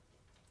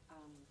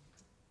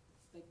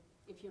like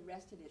if you're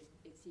rested,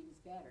 it seems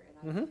better.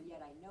 And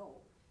yet I know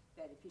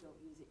that if you don't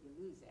use it, you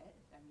lose it.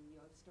 I mean, you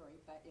know the story,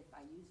 but if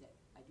I use it,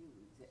 I do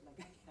lose it. Like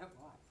I can't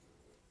walk.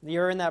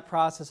 You're in that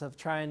process of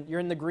trying, you're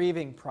in the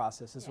grieving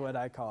process is what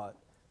I call it.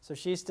 So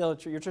she's still,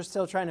 you're just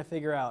still trying to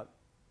figure out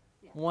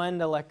when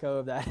to let go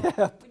of that hip.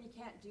 When you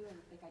can't do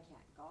anything, like I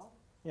can't golf,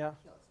 Yeah. it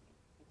kills me.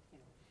 Like, you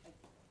know, like,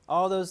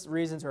 All those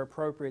reasons are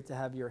appropriate to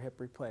have your hip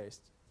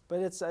replaced. But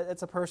it's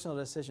a personal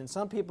decision.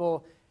 Some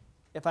people,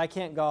 if I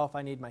can't golf,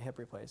 I need my hip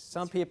replaced.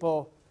 Some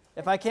people,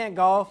 if I can't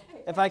golf,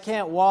 if I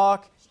can't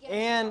walk,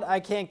 and I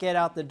can't get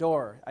out the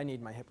door, I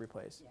need my hip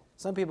replaced. Yeah.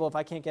 Some people, if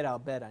I can't get out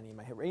of bed, I need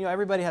my hip. You know,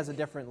 everybody has a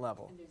different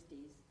level. and there's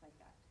days like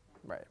that.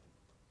 Right.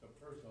 It's a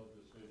personal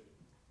decision.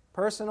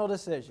 Personal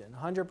decision,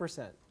 100%. For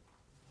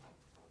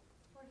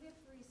hip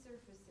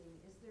resurfacing,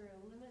 is there a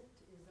limit?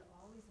 Is it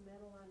always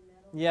metal on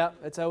metal? Yeah,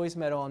 it's always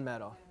metal on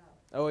metal.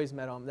 Always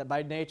metal.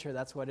 By nature,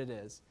 that's what it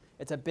is.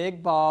 It's a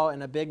big ball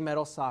and a big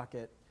metal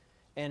socket,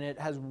 and it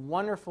has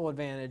wonderful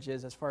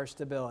advantages as far as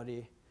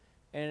stability,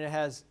 and it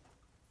has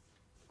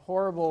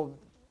horrible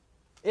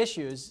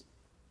issues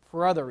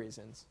for other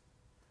reasons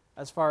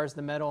as far as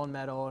the metal on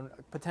metal and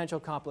potential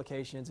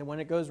complications. And when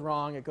it goes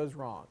wrong, it goes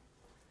wrong.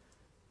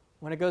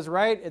 When it goes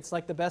right, it's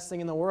like the best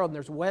thing in the world, and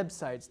there's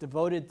websites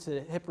devoted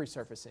to hip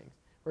resurfacing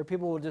where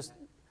people will just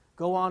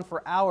go on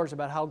for hours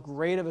about how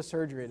great of a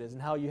surgery it is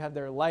and how you have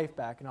their life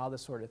back and all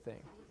this sort of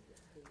thing.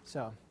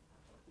 So,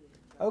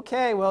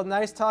 okay, well,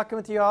 nice talking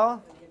with you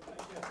all.